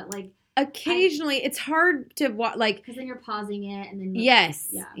that, but like Occasionally, it's hard to watch. Like, because then you're pausing it, and then yes,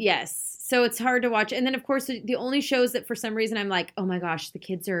 yeah. yes. So it's hard to watch. And then, of course, the only shows that for some reason I'm like, oh my gosh, the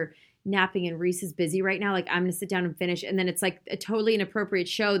kids are napping and Reese is busy right now. Like, I'm going to sit down and finish. And then it's like a totally inappropriate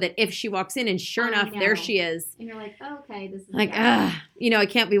show that if she walks in and sure enough, there she is. And you're like, oh, okay, this is like, I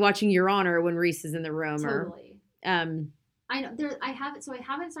can't be watching Your Honor when Reese is in the room. Totally. Or, I know I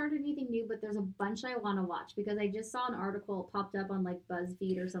haven't started anything new, but there's a bunch I want to watch because I just saw an article popped up on like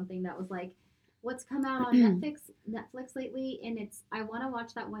BuzzFeed or something that was like, what's come out on Netflix lately, and I want to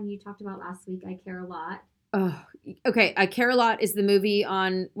watch that one you talked about last week. I Care a Lot. Oh, okay. I Care a Lot is the movie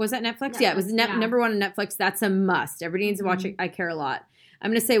on, was that Netflix? Yeah, it was number one on Netflix. That's a must. Everybody needs to watch it. I Care a Lot. I'm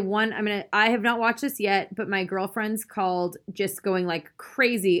going to say I have not watched this yet, but my girlfriend's called just going like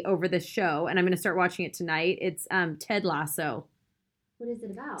crazy over this show, and I'm going to start watching it tonight. It's Ted Lasso. What is it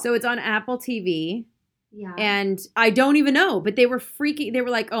about? So it's on Apple TV. Yeah. And I don't even know, but they were freaking. They were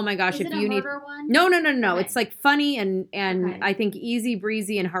like, "Oh my gosh, is if it you a need." murder one? No. Okay. It's like funny and Okay. I think easy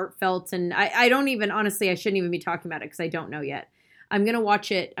breezy and heartfelt. And I don't even honestly, I shouldn't even be talking about it because I don't know yet. I'm gonna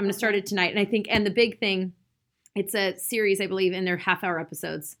watch it. I'm gonna start it tonight. And I think the big thing, it's a series, I believe, and they're half-hour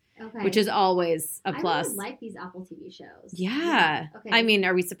episodes, which is always a plus. I really like these Apple TV shows. Yeah. Okay. I mean,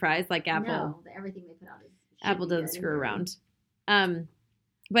 are we surprised? Like Apple? No, everything they put out is Apple doesn't screw around.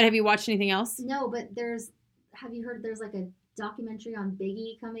 But have you watched anything else? No, but have you heard there's like a documentary on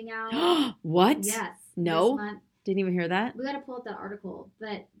Biggie coming out? What? Yes. No. This month. Didn't even hear that. We got to pull up that article,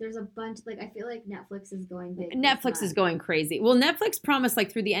 but there's a bunch. Like I feel like Netflix is going big. Netflix is going crazy. Well, Netflix promised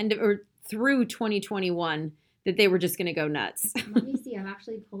like through 2021 that they were just going to go nuts. Let me see. I'm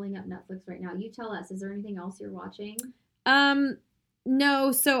actually pulling up Netflix right now. You tell us. Is there anything else you're watching?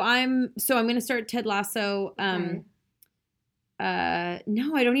 No. So I'm going to start Ted Lasso. Okay.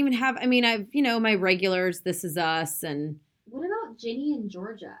 No, I don't even have. I mean, I've my regulars. This Is Us and. What about Ginny and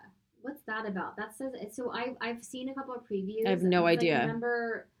Georgia? What's that about? That says so. I've seen a couple of previews. I have no idea. Like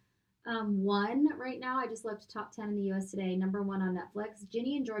number one right now. I just looked top 10 in the U.S. today. Number one on Netflix.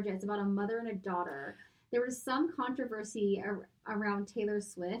 Ginny and Georgia. It's about a mother and a daughter. There was some controversy around Taylor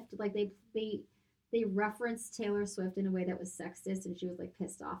Swift. Like they referenced Taylor Swift in a way that was sexist, and she was like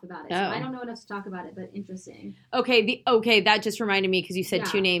pissed off about it. Oh. So I don't know enough to talk about it, but interesting. Okay, that just reminded me because you said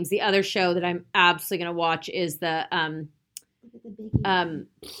two names. The other show that I'm absolutely going to watch is the Look at the Biggie.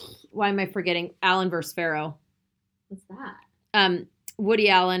 Why am I forgetting? Allen vs. Farrow. What's that? Woody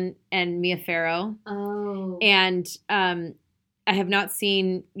Allen and Mia Farrow. Oh. And I have not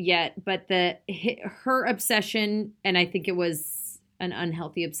seen yet, but her obsession, and I think it was an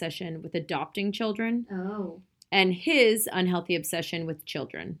unhealthy obsession with adopting children. Oh. And his unhealthy obsession with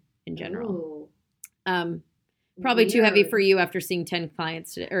children in general. Ooh. Probably too heavy for you after seeing 10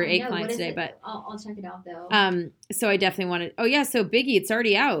 clients today, or 8 clients today, but I'll check it out though. So I definitely wanted. Oh yeah, so Biggie, it's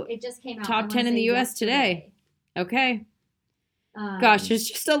already out. It just came out. Top 10 in the U.S. today. Okay. Gosh, there's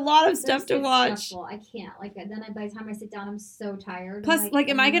just a lot of stuff to watch. Stressful. I can't. Like then by the time I sit down, I'm so tired. Plus,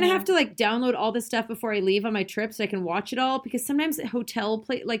 am I gonna have to download all this stuff before I leave on my trip so I can watch it all? Because sometimes at hotel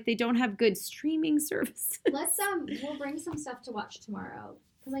they don't have good streaming services. Let's we'll bring some stuff to watch tomorrow.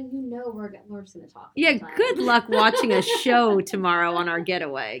 Because we're just going to talk. Yeah, good luck watching a show tomorrow on our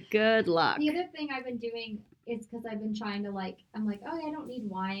getaway. Good luck. The other thing I've been doing is because I've been trying to I'm like, oh, yeah, I don't need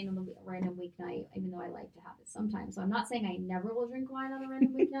wine on a random weeknight, even though I like to have it sometimes. So I'm not saying I never will drink wine on a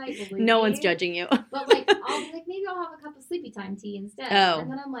random weeknight. No one's judging you. But I'll be maybe I'll have a cup of sleepy time tea instead. Oh.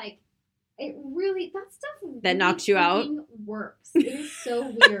 And then I'm like, it really, that stuff that really knocks you out works. It is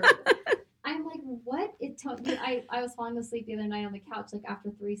so weird. I'm like, what? I was falling asleep the other night on the couch,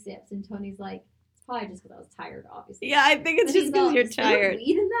 after 3 sips, and Tony's like, it's probably just because I was tired, obviously. Yeah, I think it's just because you're tired.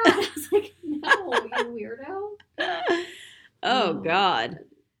 Weed in that? I was like, no, you weirdo. Oh God.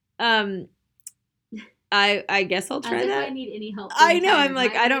 I guess I'll try that. I need any help. I know. I'm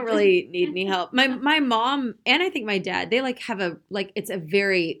like, I don't really need any help. My mom and I think my dad, they have it's a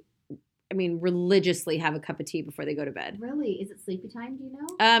very. Religiously have a cup of tea before they go to bed. Really? Is it sleepy time? Do you know?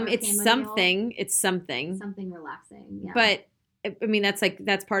 It's something. It's something. Something relaxing. Yeah. But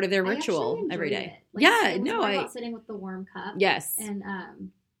that's part of their ritual every day. I about sitting with the warm cup. Yes. And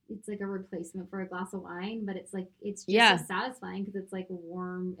it's like a replacement for a glass of wine, but it's like it's just Yeah. so satisfying because it's like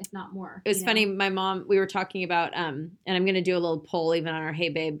warm, if not more. It was you funny. know? My mom, we were talking about, and I'm going to do a little poll even on our Hey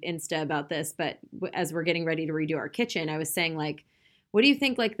Babe Insta about this, but as we're getting ready to redo our kitchen, I was saying, like, what do you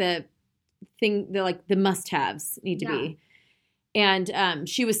think, like, the must-haves need to be? And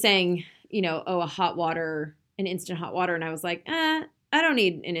she was saying, you know, an instant hot water. And I was like, I don't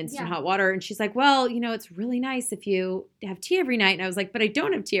need an instant hot water. And she's like, well, you know, it's really nice if you have tea every night. And I was like, but I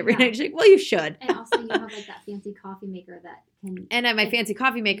don't have tea every night. She's like, well, you should. And also you have like that fancy coffee maker that can. And I have my fancy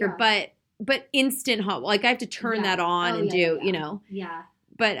coffee maker, but instant hot, like I have to turn that on and you know. Yeah.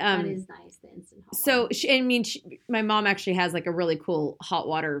 But that is nice, the instant hot water. So my mom actually has like a really cool hot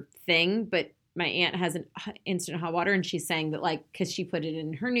water thing, but my aunt has an instant hot water, and she's saying that, like, because she put it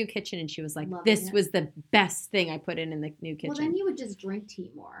in her new kitchen, and she was like, this was the best thing I put in the new kitchen. Well, then you would just drink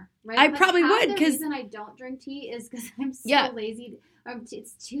tea more, right? I probably would, because the reason I don't drink tea is because I'm so lazy.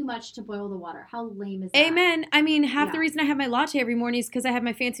 It's too much to boil the water. How lame is that? Amen. I mean, half the reason I have my latte every morning is because I have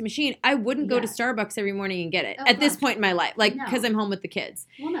my fancy machine. I wouldn't go to Starbucks every morning and get it at this point in my life, like, because I'm home with the kids.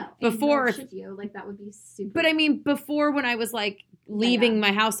 Well, no. Before, should you? Like, that would be super. But I mean, before, when I was like leaving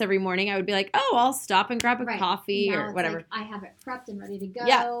my house every morning, I would be like, oh, I'll stop and grab a coffee or whatever. Like, I have it prepped and ready to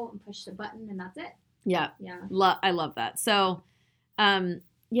go and push the button and that's it. Yeah. I love that. So,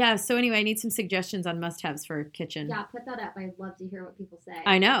 so anyway, I need some suggestions on must-haves for kitchen. Yeah, put that up. I'd love to hear what people say.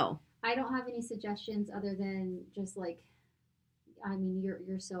 I know. I don't have any suggestions other than just like, I mean,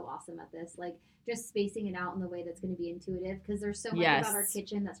 you're so awesome at this. Like, just spacing it out in the way that's going to be intuitive, because there's so much about our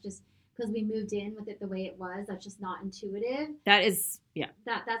kitchen that's just, because we moved in with it the way it was, that's just not intuitive. That is,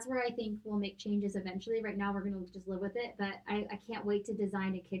 That's where I think we'll make changes eventually. Right now, we're going to just live with it, but I can't wait to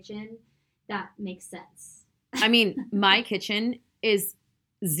design a kitchen that makes sense. I mean, my kitchen is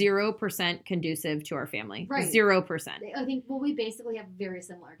 0% conducive to our family. Right. 0%. I think, we basically have very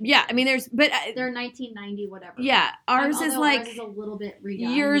similar kitchens. Yeah, I mean, they're 1990 whatever. Yeah, ours is like, ours is a little bit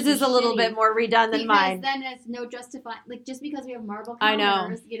redone. Yours is a little bit more redone than mine. Then it's no justifying, like, just because we have marble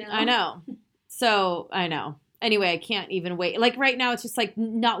counters, you know. I know. So, I know. Anyway, I can't even wait. Like, right now, it's just like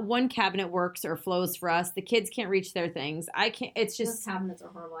not one cabinet works or flows for us. The kids can't reach their things. I can't, it's just. Those cabinets are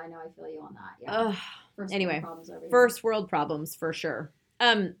horrible. I know, I feel you on that. Yeah. First world problems for sure.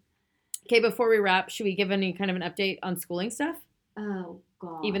 Okay, before we wrap, should we give any kind of an update on schooling stuff? Oh,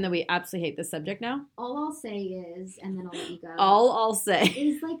 God. Even though we absolutely hate this subject now? All I'll say is, and then I'll let you go. All I'll say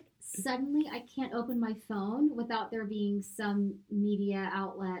is, like, suddenly I can't open my phone without there being some media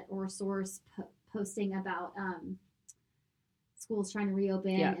outlet or source posting about schools trying to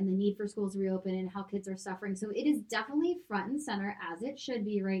reopen and the need for schools to reopen and how kids are suffering. So it is definitely front and center, as it should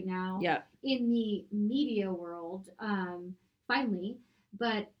be right now in the media world, finally.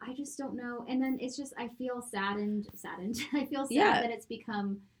 But I just don't know. And then it's just, I feel saddened. I feel sad that it's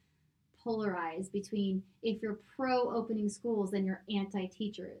become polarized between, if you're pro opening schools, then you're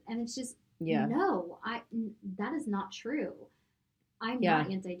anti-teacher. And it's just, no, that is not true. I'm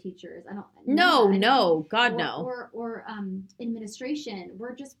not anti-teachers. I don't. No, God, no. Or administration.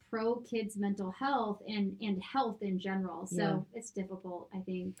 We're just pro kids' mental health and health in general. So it's difficult, I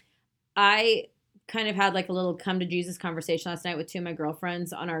think. I kind of had like a little come to Jesus conversation last night with two of my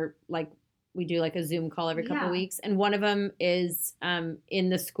girlfriends on our, like, we do like a Zoom call every couple of weeks. And one of them is in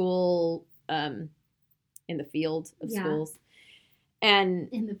the school, in the field of schools. And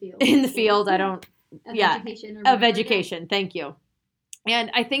in the field, I don't, of education. Thank you.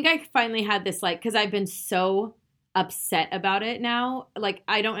 And I think I finally had this, like, because I've been so upset about it now. Like,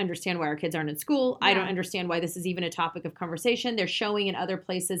 I don't understand why our kids aren't in school. I don't understand why this is even a topic of conversation. They're showing in other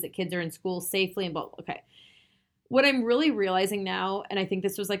places that kids are in school safely and okay. What I'm really realizing now, and I think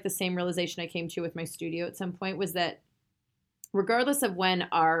this was like the same realization I came to with my studio at some point, was that regardless of when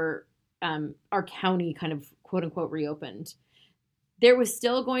our county kind of quote unquote reopened, there was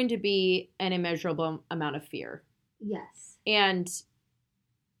still going to be an immeasurable amount of fear. Yes. And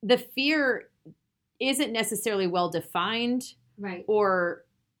the fear isn't necessarily well defined, right, or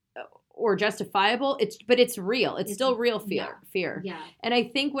justifiable. But it's real. It's still real fear. Yeah. And I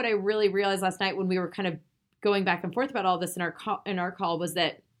think what I really realized last night when we were kind of going back and forth about all this in our call was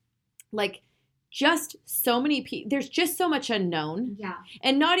that, like, just so many people. There's just so much unknown. Yeah.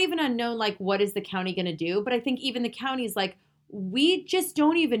 And not even unknown, like, what is the county going to do? But I think even the county's like, we just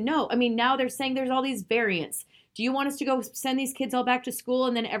don't even know. I mean, now they're saying there's all these variants. Do you want us to go send these kids all back to school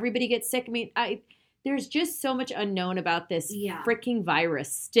and then everybody gets sick? I mean, there's just so much unknown about this Yeah. freaking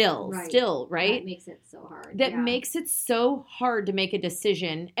virus still, right? That makes it so hard. That makes it so hard to make a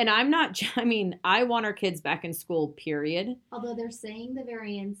decision. And I mean, I want our kids back in school, period. Although they're saying the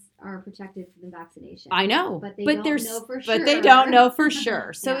variants are protected from the vaccination. I know. But they don't know for sure. But they don't know for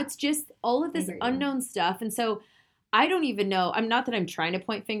sure. So Yeah. it's just all of this unknown stuff. And so I don't even know. I'm not that I'm trying to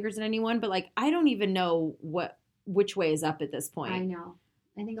point fingers at anyone, but like, I don't even know which way is up at this point. I know.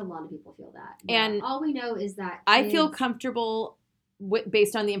 I think a lot of people feel that. And all we know is that I feel comfortable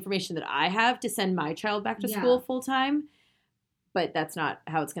based on the information that I have to send my child back to school full time. But that's not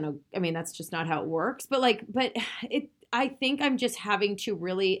how it's going to, I mean, that's just not how it works. But I think I'm just having to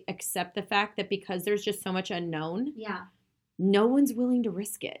really accept the fact that because there's just so much unknown. Yeah. No one's willing to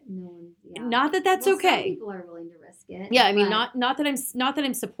risk it. No one, yeah. Not that that's okay. Some people are willing to risk it. Yeah, I mean, not that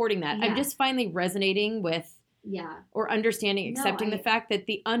I'm supporting that. Yeah. I'm just finally resonating with, or understanding, accepting the fact that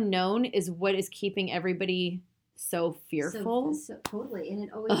the unknown is what is keeping everybody so fearful. So totally, and it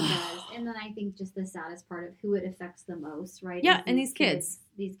always does. And then I think just the saddest part of who it affects the most, right? Yeah, and these kids,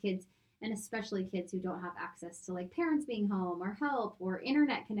 and especially kids who don't have access to like parents being home or help or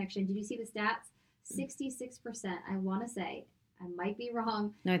internet connection. Did you see the stats? 66%. I want to say, I might be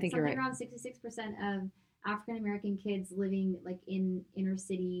wrong. No, I think you're right. Around 66% of African American kids living like in inner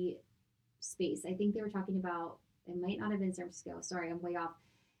city space. I think they were talking about, it might not have been San Francisco. Sorry, I'm way off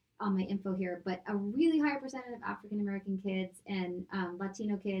on my info here, but a really high percentage of African American kids and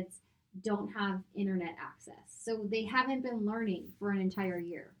Latino kids don't have internet access. So they haven't been learning for an entire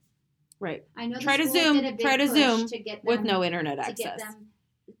year. Right. I know try to Zoom to get them, with no internet access. To get them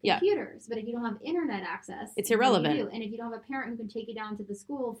computers, but if you don't have internet access, it's irrelevant. And if you don't have a parent who can take you down to the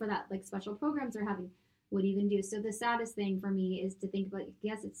school for that, like special programs they're having, what do you even do? So the saddest thing for me is to think about,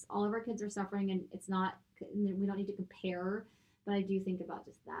 yes, it's all of our kids are suffering, and it's not, we don't need to compare, but I do think about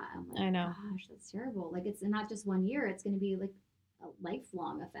just that. I'm like, I know, gosh, that's terrible. Like, it's not just 1 year; it's going to be like a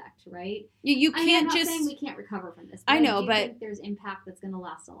lifelong effect, right? You can't I'm not just saying we can't recover from this. I know, but think there's impact that's going to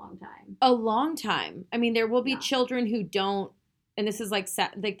last a long time. A long time. I mean, there will be children who don't. And this is like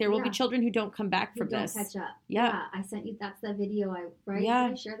there will be children who don't come back from this. Catch up. Yeah. I sent you. That's the video. Right? Yeah.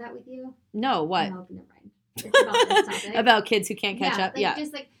 Did I share that with you? No. What? No, never mind. It's about this topic. About kids who can't catch up. Like,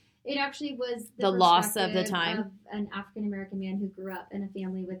 just like it actually was the loss of the time of an African American man who grew up in a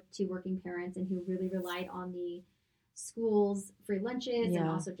family with 2 working parents and who really relied on the school's free lunches and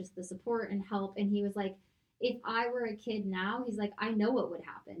also just the support and help. And he was like, if I were a kid now, he's like, I know what would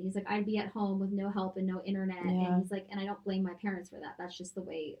happen. He's like, I'd be at home with no help and no internet. Yeah. And he's like, and I don't blame my parents for that. That's just the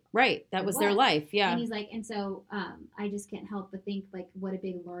way. Right. That was their life. Yeah. And he's like, and so I just can't help but think like what a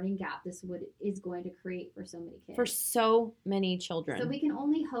big learning gap this is going to create for so many kids. For so many children. So we can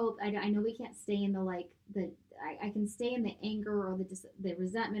only hope. I know we can't stay in I can stay in the anger or the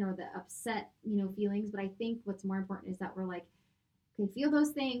resentment or the upset, feelings. But I think what's more important is that we're like, feel those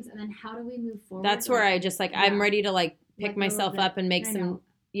things, and then how do we move forward? That's where I just I'm ready to pick myself up and make some.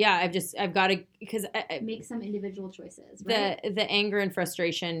 Yeah, I've got to, because make some individual choices. Right? The anger and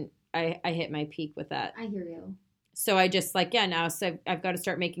frustration, I hit my peak with that. I hear you. So I just now, so I've got to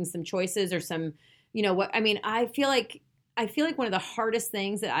start making some choices or some, I feel like one of the hardest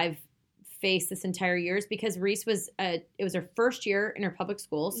things that I've faced this entire year is because Reese it was her first year in her public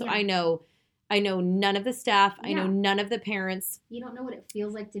school, so I know none of the staff. I know none of the parents. You don't know what it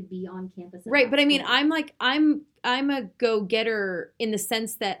feels like to be on campus. Right. But I mean, I'm a go-getter in the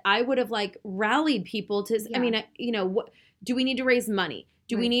sense that I would have rallied people to, what do we need to raise money?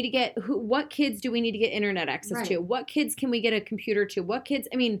 Do we need to get what kids do we need to get internet access to? What kids can we get a computer to? What kids,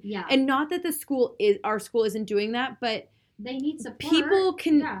 and not that our school isn't doing that, but they need support. People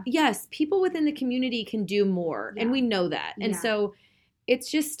can, people within the community can do more. And we know that. And so it's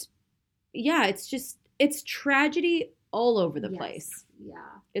just, it's tragedy all over the place. Yeah.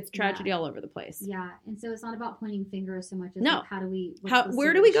 It's tragedy all over the place. Yeah. And so it's not about pointing fingers so much as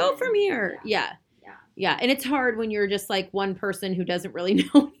where do we go from here? Yeah. And it's hard when you're just one person who doesn't really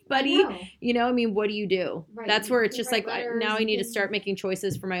know anybody. What do you do? Right. That's where it's just now I need to start making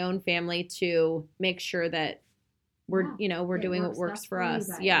choices for my own family to make sure that we're doing what works for us.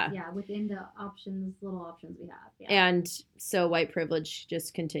 Yeah. Yeah. Within the little options we have. Yeah. And so white privilege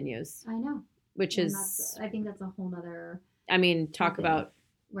just continues. I know. I think that's a whole nother. Talk about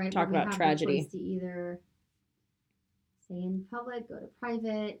tragedy. To either stay in public, go to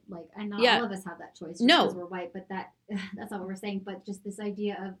private, and not all of us have that choice. Because we're white, but that's not what we're saying. But just this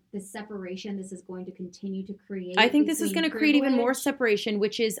idea of this separation, this is going to continue to create. I think this is going to create even more separation,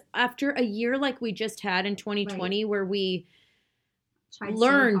 which is after a year like we just had in 2020, where we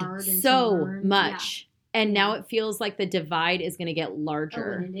learned so much. And now Yeah. it feels like the divide is going to get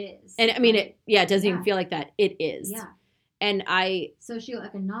larger. and it is. And I mean, Right? it doesn't Yeah. even feel like that. It is. Yeah. And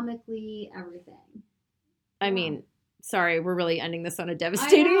Socioeconomically, everything. I Yeah. mean, sorry, we're really ending this on a I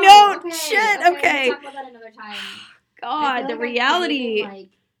devistating know. note. Okay, Shit. We'll Okay. talk about that another time. I God, feel the like I reality. can't even,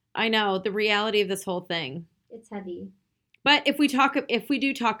 I know the reality of this whole thing. it's heavy. But if we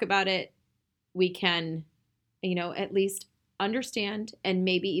do talk about it, we can, at least understand and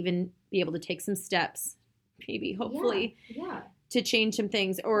maybe even be able to take some steps, maybe hopefully, Yeah. to change some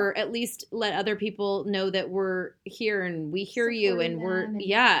things, or at least let other people know that we're here and we hear you, and Supporting them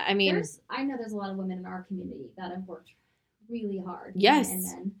and- I mean, I know there's a lot of women in our community that have worked really hard. Yes. women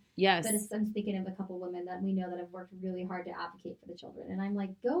and men. yes, But I'm thinking of a couple women that we know that have worked really hard to advocate for the children. And I'm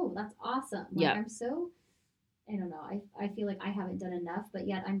like, go, that's awesome. Like, Yeah. I'm so, I don't know. I feel like I haven't done enough, but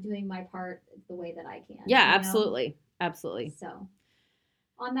yet I'm doing my part the way that I can. yeah, you know? absolutely, absolutely. So,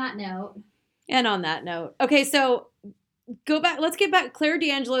 on that note, And on that note, okay, so go back. Let's get back. Claire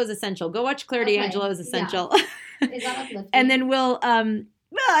D'Angelo is essential. Go watch Claire Okay, D'Angelo is essential. is that uplifting? And then we'll well,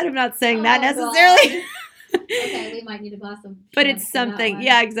 I'm not saying that Oh, necessarily. Okay, we might need a glass of But Chinook it's for that something. one.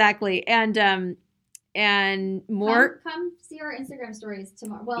 Yeah, exactly. And more Come see our Instagram stories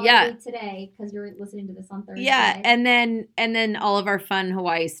tomorrow. Well, Yeah. maybe today because you're listening to this on Thursday. yeah, and then all of our fun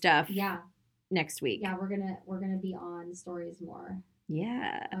Hawaii stuff yeah, next week. yeah. We're gonna be on stories more.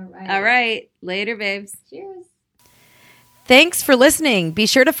 Yeah. All right. All right. Later, babes. Cheers. Thanks for listening. Be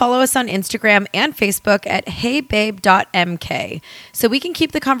sure to follow us on Instagram and Facebook at heybabe.mk so we can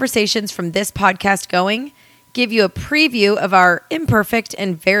keep the conversations from this podcast going, give you a preview of our imperfect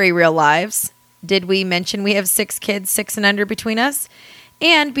and very real lives. Did we mention we have 6 kids, 6 and under between us?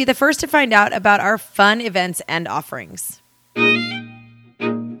 And be the first to find out about our fun events and offerings.